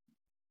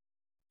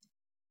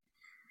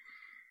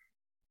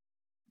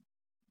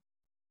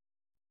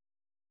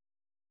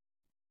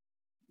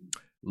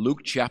 Luke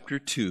chapter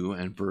 2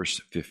 and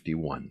verse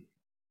 51.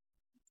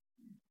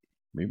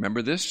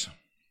 Remember this?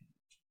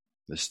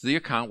 This is the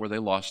account where they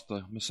lost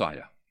the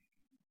Messiah.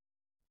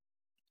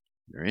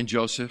 Mary and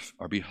Joseph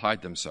are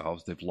beside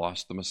themselves. They've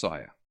lost the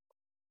Messiah.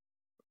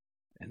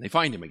 And they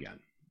find him again.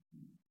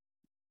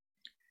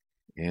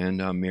 And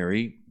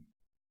Mary,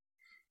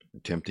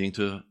 attempting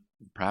to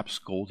perhaps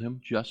scold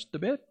him just a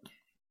bit.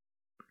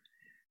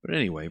 But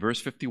anyway, verse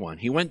 51.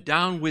 He went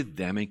down with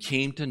them and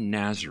came to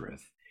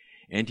Nazareth.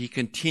 And he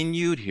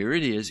continued, here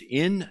it is,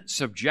 in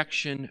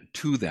subjection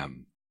to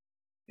them.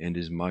 And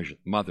his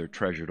mother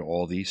treasured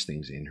all these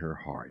things in her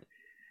heart.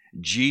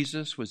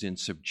 Jesus was in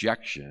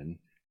subjection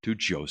to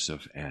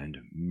Joseph and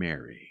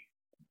Mary.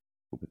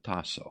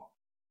 Hupotasso,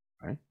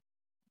 right?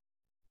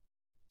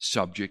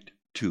 Subject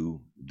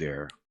to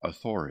their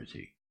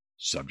authority.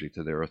 Subject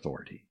to their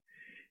authority.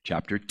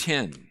 Chapter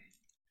 10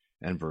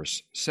 and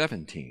verse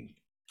 17.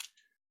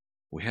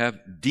 We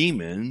have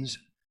demons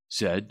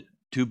said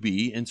to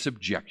be in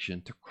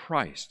subjection to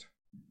Christ.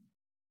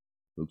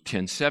 Luke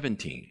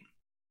 10:17.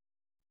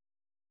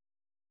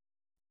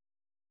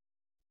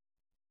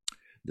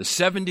 The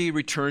 70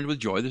 returned with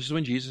joy. This is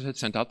when Jesus had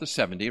sent out the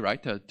 70,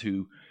 right,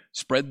 to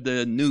spread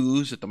the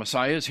news that the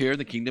Messiah is here,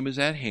 the kingdom is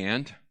at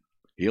hand,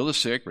 heal the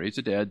sick, raise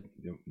the dead,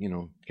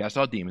 cast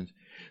out demons.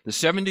 The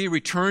 70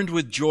 returned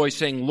with joy,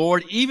 saying,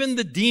 Lord, even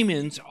the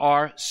demons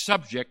are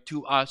subject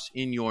to us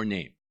in your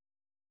name.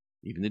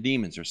 Even the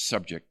demons are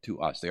subject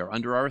to us. They are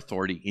under our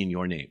authority in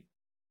your name.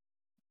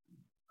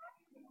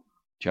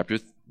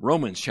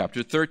 Romans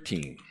chapter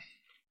 13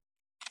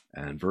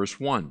 and verse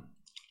 1.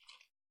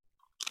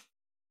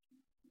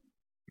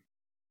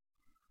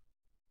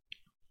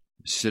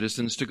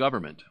 Citizens to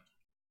government.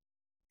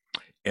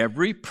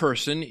 Every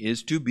person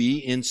is to be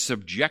in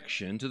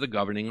subjection to the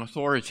governing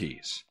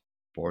authorities.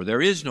 For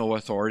there is no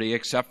authority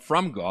except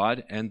from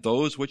God, and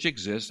those which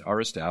exist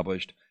are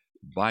established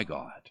by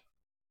God.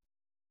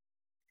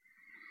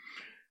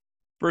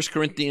 1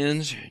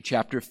 Corinthians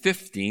chapter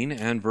 15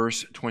 and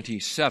verse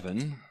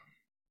 27,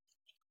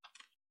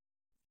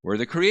 where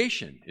the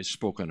creation is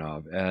spoken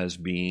of as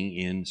being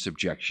in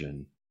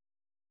subjection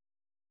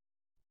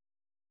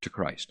to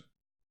Christ.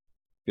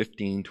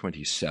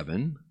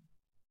 15:27.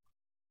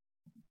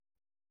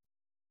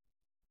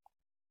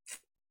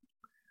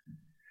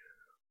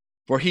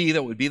 For he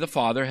that would be the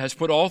Father has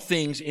put all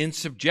things in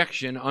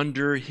subjection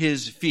under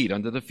his feet,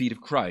 under the feet of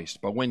Christ.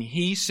 But when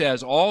he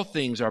says all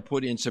things are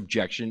put in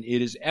subjection,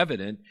 it is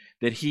evident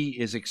that he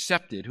is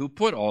accepted who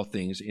put all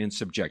things in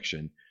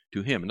subjection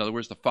to him. In other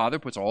words, the Father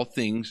puts all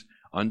things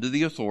under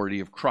the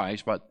authority of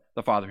Christ, but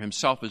the Father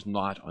himself is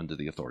not under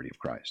the authority of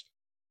Christ.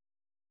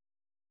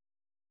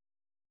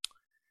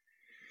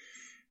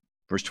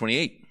 Verse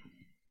 28.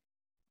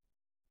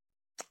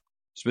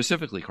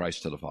 Specifically,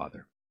 Christ to the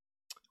Father.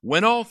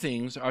 When all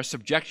things are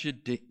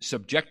subjected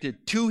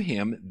to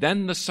him,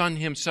 then the Son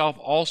himself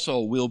also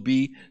will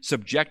be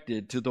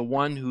subjected to the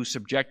one who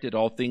subjected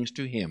all things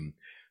to him,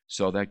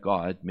 so that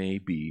God may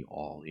be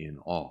all in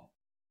all.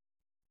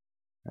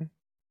 Okay?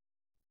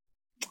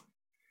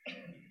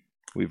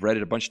 We've read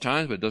it a bunch of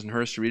times, but it doesn't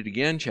hurt us to read it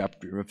again.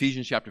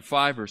 Ephesians chapter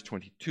 5, verse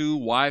 22,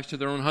 wives to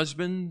their own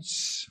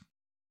husbands.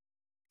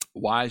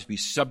 Wives, be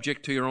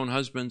subject to your own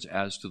husbands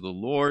as to the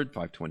Lord,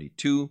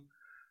 5:22.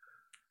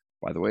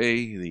 By the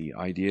way, the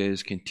idea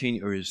is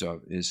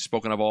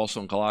spoken of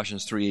also in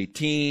Colossians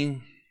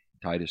 3:18,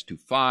 Titus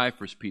 2:5,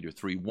 1 Peter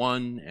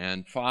 3:1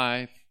 and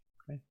 5.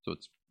 Okay, so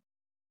it's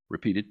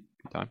repeated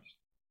a few times.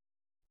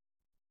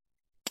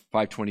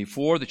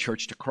 5:24, the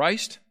church to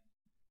Christ.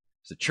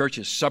 The church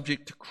is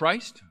subject to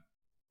Christ,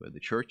 but the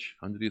church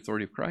under the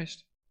authority of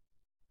Christ.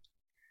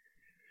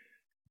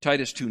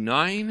 Titus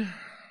 2:9.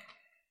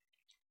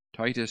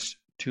 Titus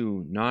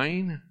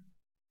 2:9.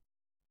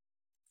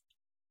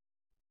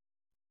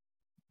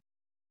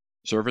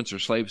 Servants are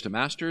slaves to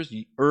masters.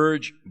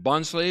 Urge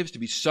bondslaves to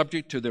be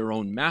subject to their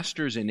own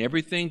masters in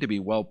everything, to be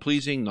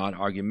well-pleasing, not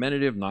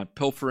argumentative, not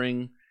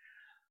pilfering,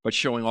 but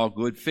showing all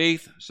good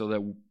faith, so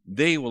that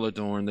they will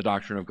adorn the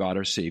doctrine of God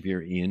our Savior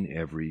in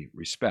every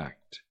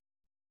respect.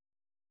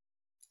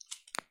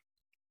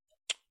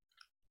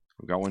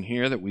 We've got one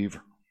here that we've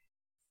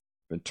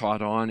been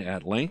taught on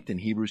at length in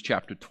Hebrews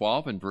chapter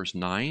 12 and verse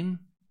 9.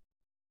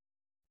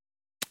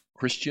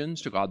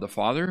 Christians to God the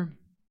Father.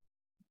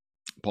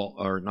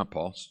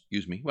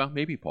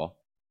 Maybe Paul.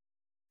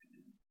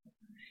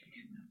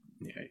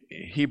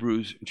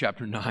 Hebrews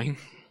chapter 9.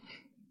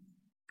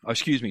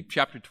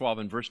 Chapter 12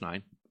 and verse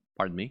 9.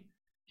 Pardon me.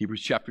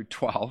 Hebrews chapter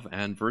 12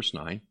 and verse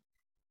 9.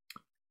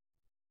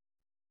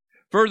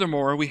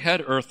 Furthermore, we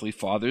had earthly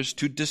fathers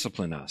to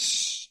discipline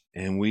us,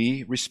 and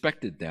we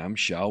respected them.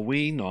 Shall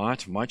we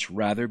not much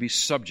rather be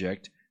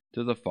subject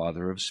to the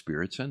Father of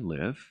spirits and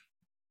live?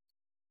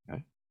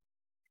 Okay.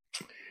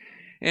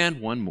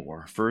 And one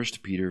more,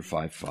 1 Peter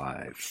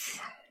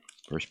 5:5.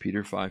 1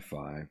 Peter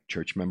 5:5,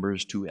 church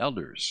members to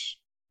elders.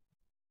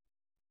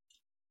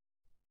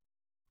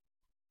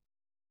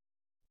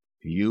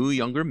 You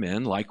younger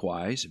men,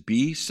 likewise,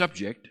 be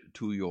subject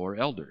to your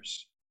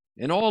elders.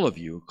 And all of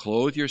you,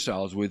 clothe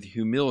yourselves with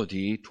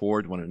humility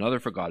toward one another,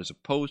 for God is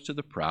opposed to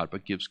the proud,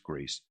 but gives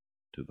grace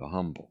to the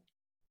humble.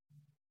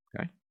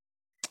 Okay?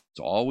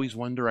 It's always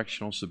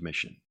one-directional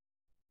submission.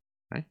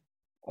 Okay?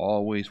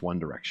 Always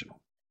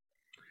one-directional.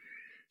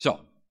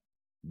 So,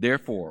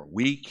 therefore,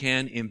 we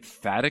can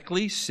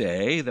emphatically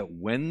say that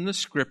when the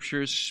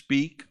Scriptures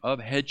speak of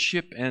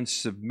headship and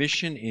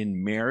submission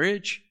in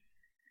marriage,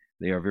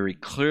 they are very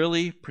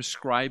clearly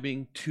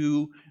prescribing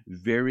two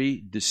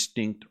very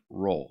distinct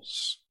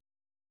roles.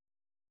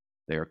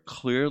 They are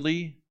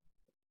clearly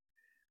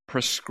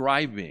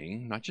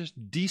prescribing, not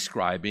just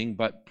describing,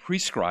 but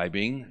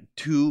prescribing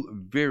two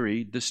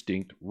very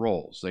distinct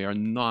roles. They are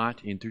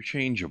not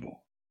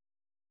interchangeable.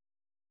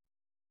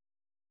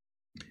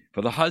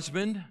 For the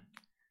husband,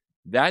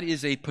 that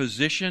is a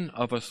position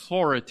of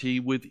authority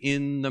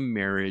within the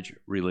marriage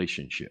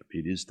relationship.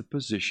 It is the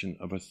position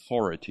of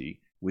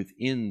authority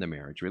within the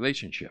marriage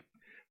relationship.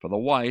 For the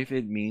wife,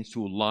 it means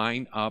to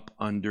line up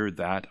under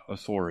that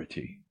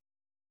authority.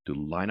 To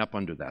line up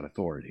under that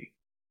authority.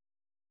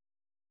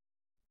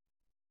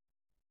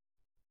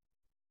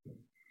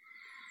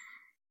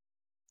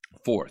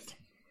 Fourth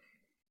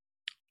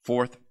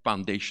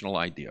foundational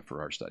idea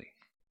for our study.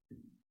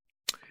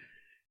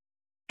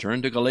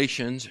 Turn to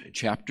Galatians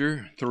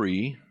chapter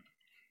 3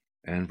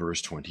 and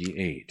verse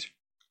 28.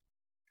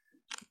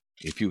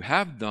 If you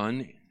have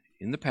done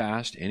in the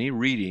past any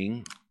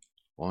reading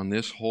on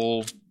this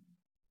whole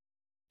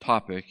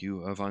topic,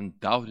 you have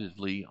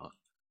undoubtedly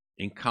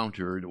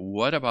encountered,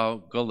 what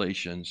about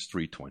Galatians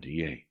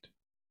 3:28?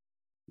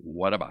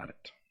 What about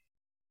it?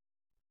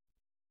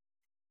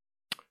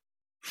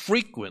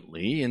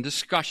 Frequently in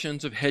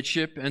discussions of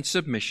headship and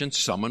submission,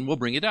 someone will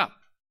bring it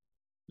up.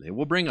 They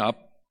will bring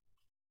up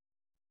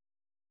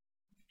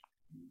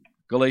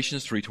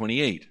Galatians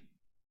 3:28,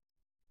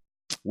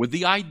 with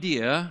the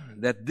idea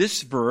that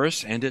this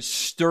verse and its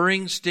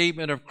stirring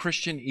statement of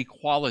Christian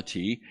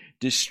equality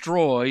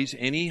destroys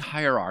any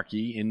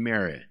hierarchy in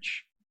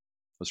marriage.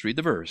 Let's read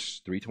the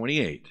verse,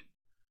 3:28.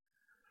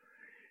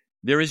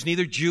 There is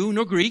neither Jew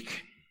nor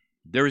Greek,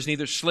 there is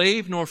neither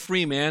slave nor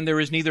free man, there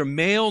is neither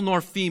male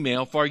nor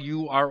female, for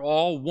you are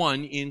all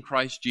one in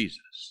Christ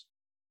Jesus.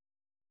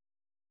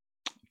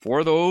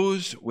 For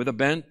those with a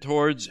bent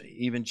towards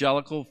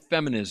evangelical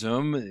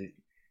feminism,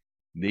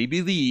 they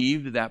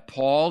believe that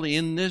Paul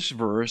in this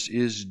verse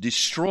is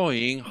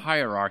destroying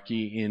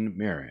hierarchy in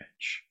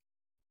marriage.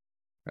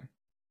 Okay?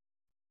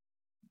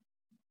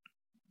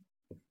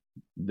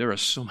 There are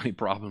so many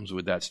problems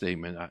with that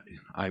statement,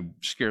 I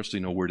scarcely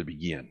know where to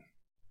begin.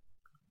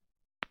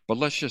 But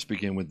let's just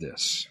begin with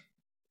this.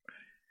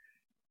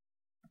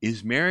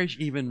 Is marriage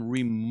even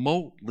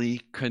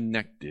remotely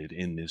connected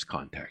in this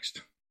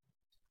context?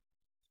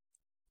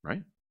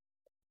 Right?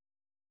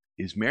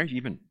 Is marriage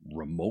even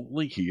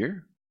remotely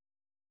here?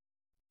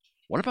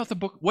 What about the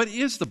book? What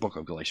is the book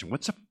of Galatians?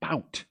 What's it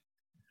about?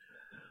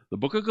 The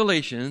book of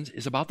Galatians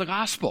is about the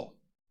gospel.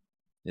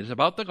 It is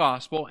about the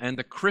gospel and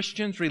the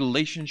Christian's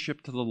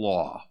relationship to the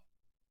law.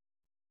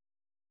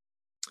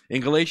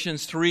 In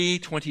Galatians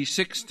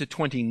 3:26 to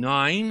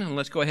 29, and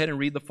let's go ahead and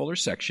read the fuller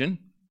section.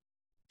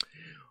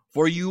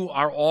 For you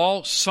are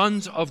all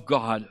sons of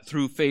God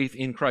through faith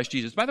in Christ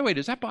Jesus. By the way,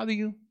 does that bother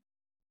you,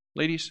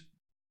 ladies?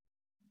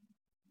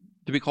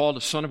 To be called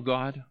a son of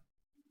God?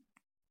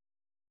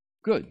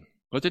 Good.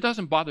 But it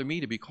doesn't bother me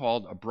to be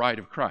called a bride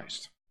of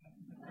Christ.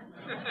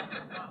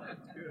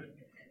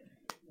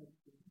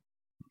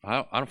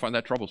 I don't find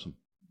that troublesome.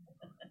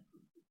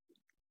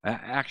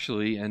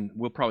 Actually, and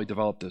we'll probably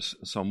develop this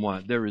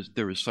somewhat, there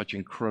is such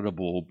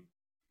incredible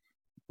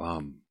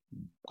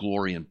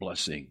glory and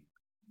blessing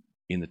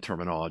in the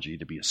terminology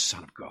to be a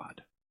son of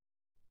God.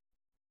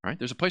 Right?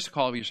 There's a place to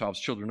call yourselves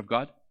children of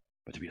God,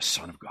 but to be a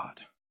son of God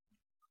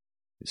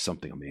is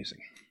something amazing.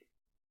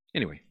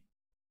 Anyway,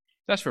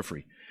 that's for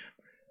free.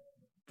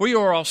 For you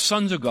are all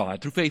sons of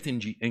God through faith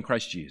in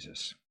Christ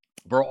Jesus.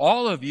 For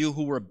all of you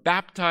who were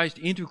baptized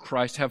into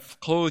Christ have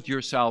clothed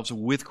yourselves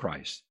with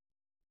Christ.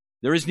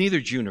 There is neither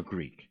Jew nor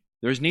Greek.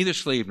 There is neither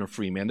slave nor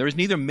free man. There is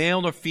neither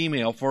male nor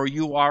female, for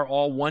you are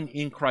all one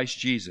in Christ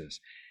Jesus.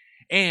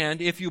 And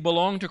if you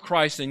belong to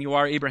Christ, then you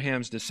are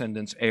Abraham's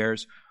descendants,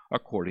 heirs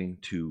according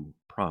to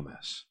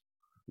promise.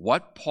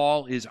 What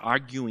Paul is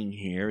arguing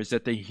here is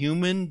that the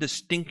human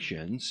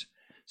distinctions,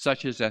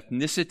 such as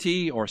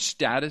ethnicity or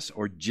status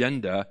or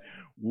gender,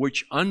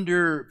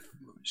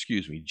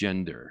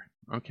 gender.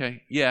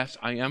 Okay, yes,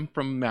 I am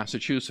from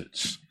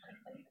Massachusetts,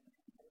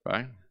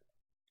 right?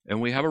 And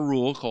we have a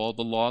rule called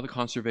the law of the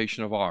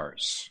conservation of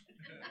R's.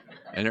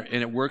 And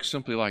it works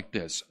simply like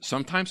this.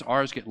 Sometimes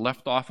R's get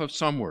left off of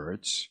some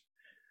words,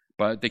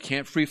 but they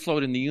can't free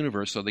float in the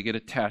universe, so they get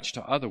attached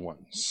to other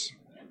ones.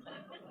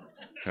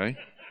 Okay?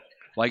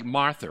 Like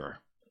Martha.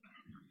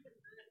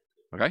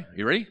 Okay,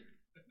 you ready?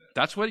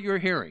 That's what you're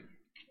hearing.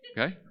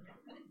 Okay?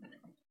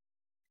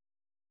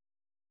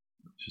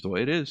 It's just the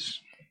way it is.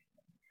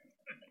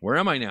 Where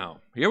am I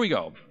now? Here we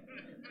go.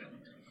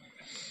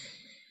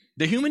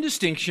 The human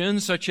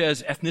distinctions, such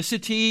as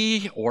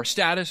ethnicity or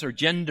status or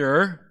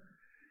gender,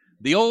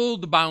 the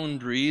old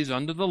boundaries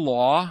under the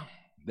law,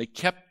 they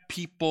kept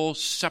people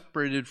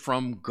separated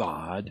from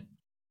God,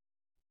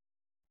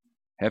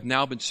 have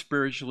now been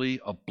spiritually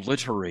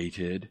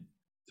obliterated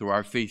through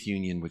our faith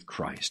union with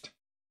Christ.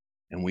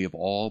 And we have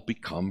all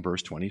become,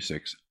 verse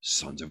 26,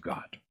 sons of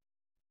God.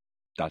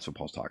 That's what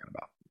Paul's talking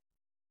about.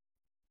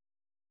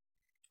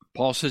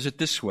 Paul says it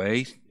this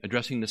way,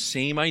 addressing the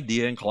same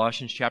idea in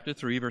Colossians chapter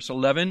 3, verse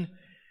 11.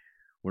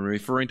 When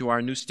referring to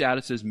our new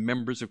status as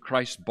members of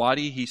Christ's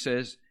body, he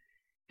says,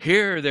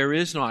 here there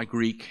is not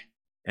Greek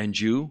and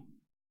Jew,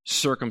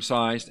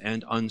 circumcised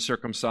and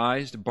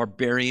uncircumcised,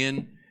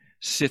 barbarian,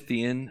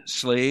 Scythian,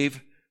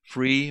 slave,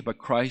 free, but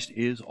Christ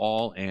is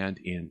all and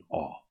in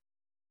all.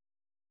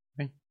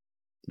 Okay?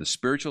 The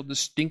spiritual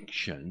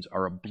distinctions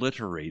are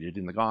obliterated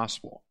in the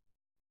gospel.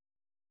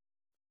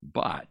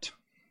 But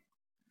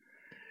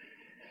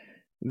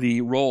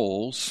the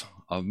roles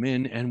of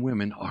men and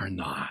women are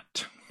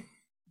not.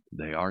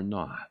 They are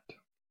not.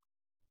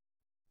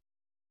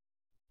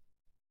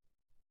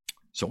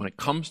 So when it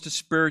comes to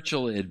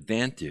spiritual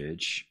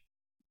advantage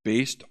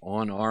based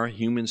on our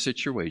human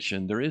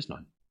situation, there is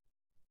none.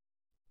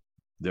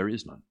 There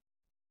is none.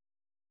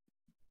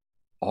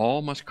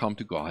 All must come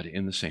to God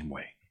in the same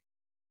way.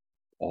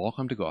 All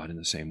come to God in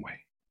the same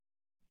way.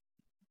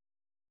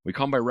 We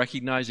come by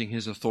recognizing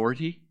His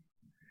authority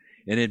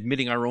and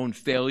admitting our own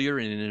failure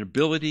and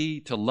inability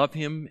to love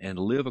Him and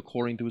live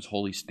according to His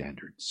holy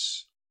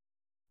standards.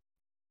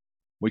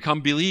 We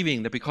come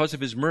believing that because of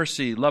His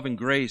mercy, love, and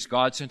grace,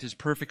 God sent His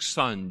perfect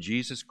Son,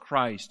 Jesus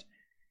Christ,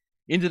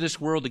 into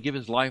this world to give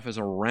His life as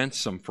a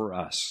ransom for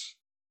us,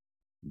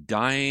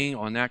 dying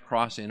on that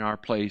cross in our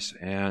place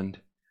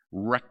and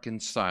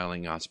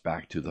reconciling us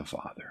back to the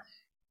Father.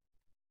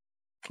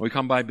 We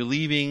come by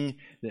believing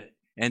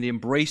and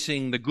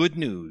embracing the good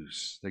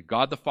news that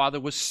God the Father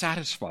was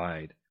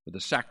satisfied with the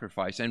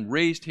sacrifice and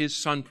raised His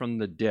Son from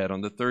the dead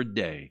on the third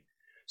day,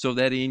 so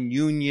that in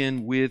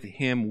union with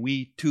Him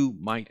we too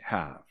might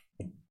have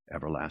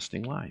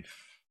everlasting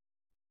life.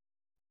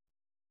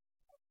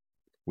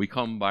 We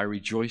come by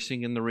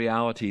rejoicing in the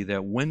reality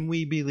that when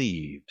we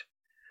believed,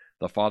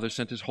 the Father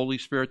sent His Holy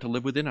Spirit to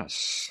live within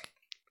us,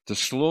 to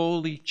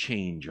slowly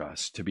change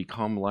us to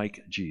become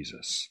like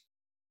Jesus,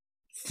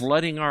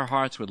 flooding our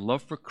hearts with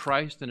love for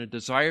Christ and a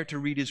desire to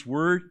read His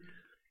Word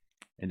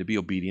and to be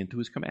obedient to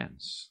His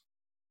commands.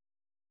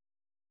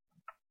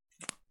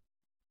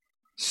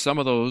 Some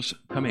of those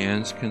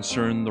commands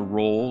concern the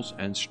roles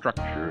and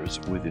structures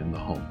within the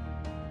home.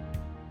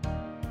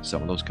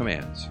 Some of those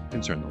commands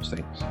concern those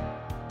things.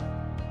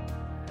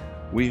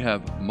 We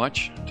have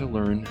much to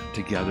learn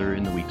together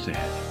in the weeks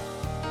ahead.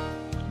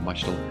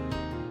 Much to learn.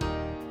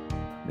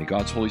 May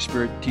God's Holy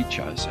Spirit teach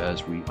us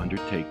as we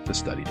undertake the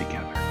study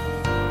together.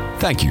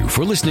 Thank you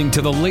for listening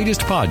to the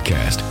latest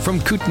podcast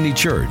from Kootenai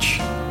Church.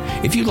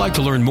 If you'd like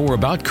to learn more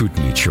about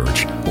Kootenai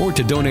Church or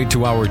to donate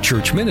to our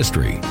church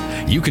ministry,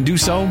 you can do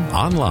so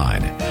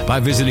online by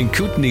visiting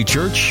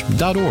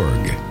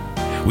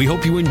kootenaichurch.org. We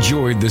hope you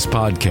enjoyed this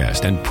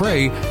podcast and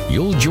pray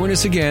you'll join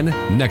us again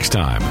next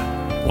time.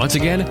 Once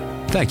again,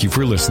 thank you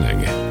for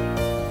listening.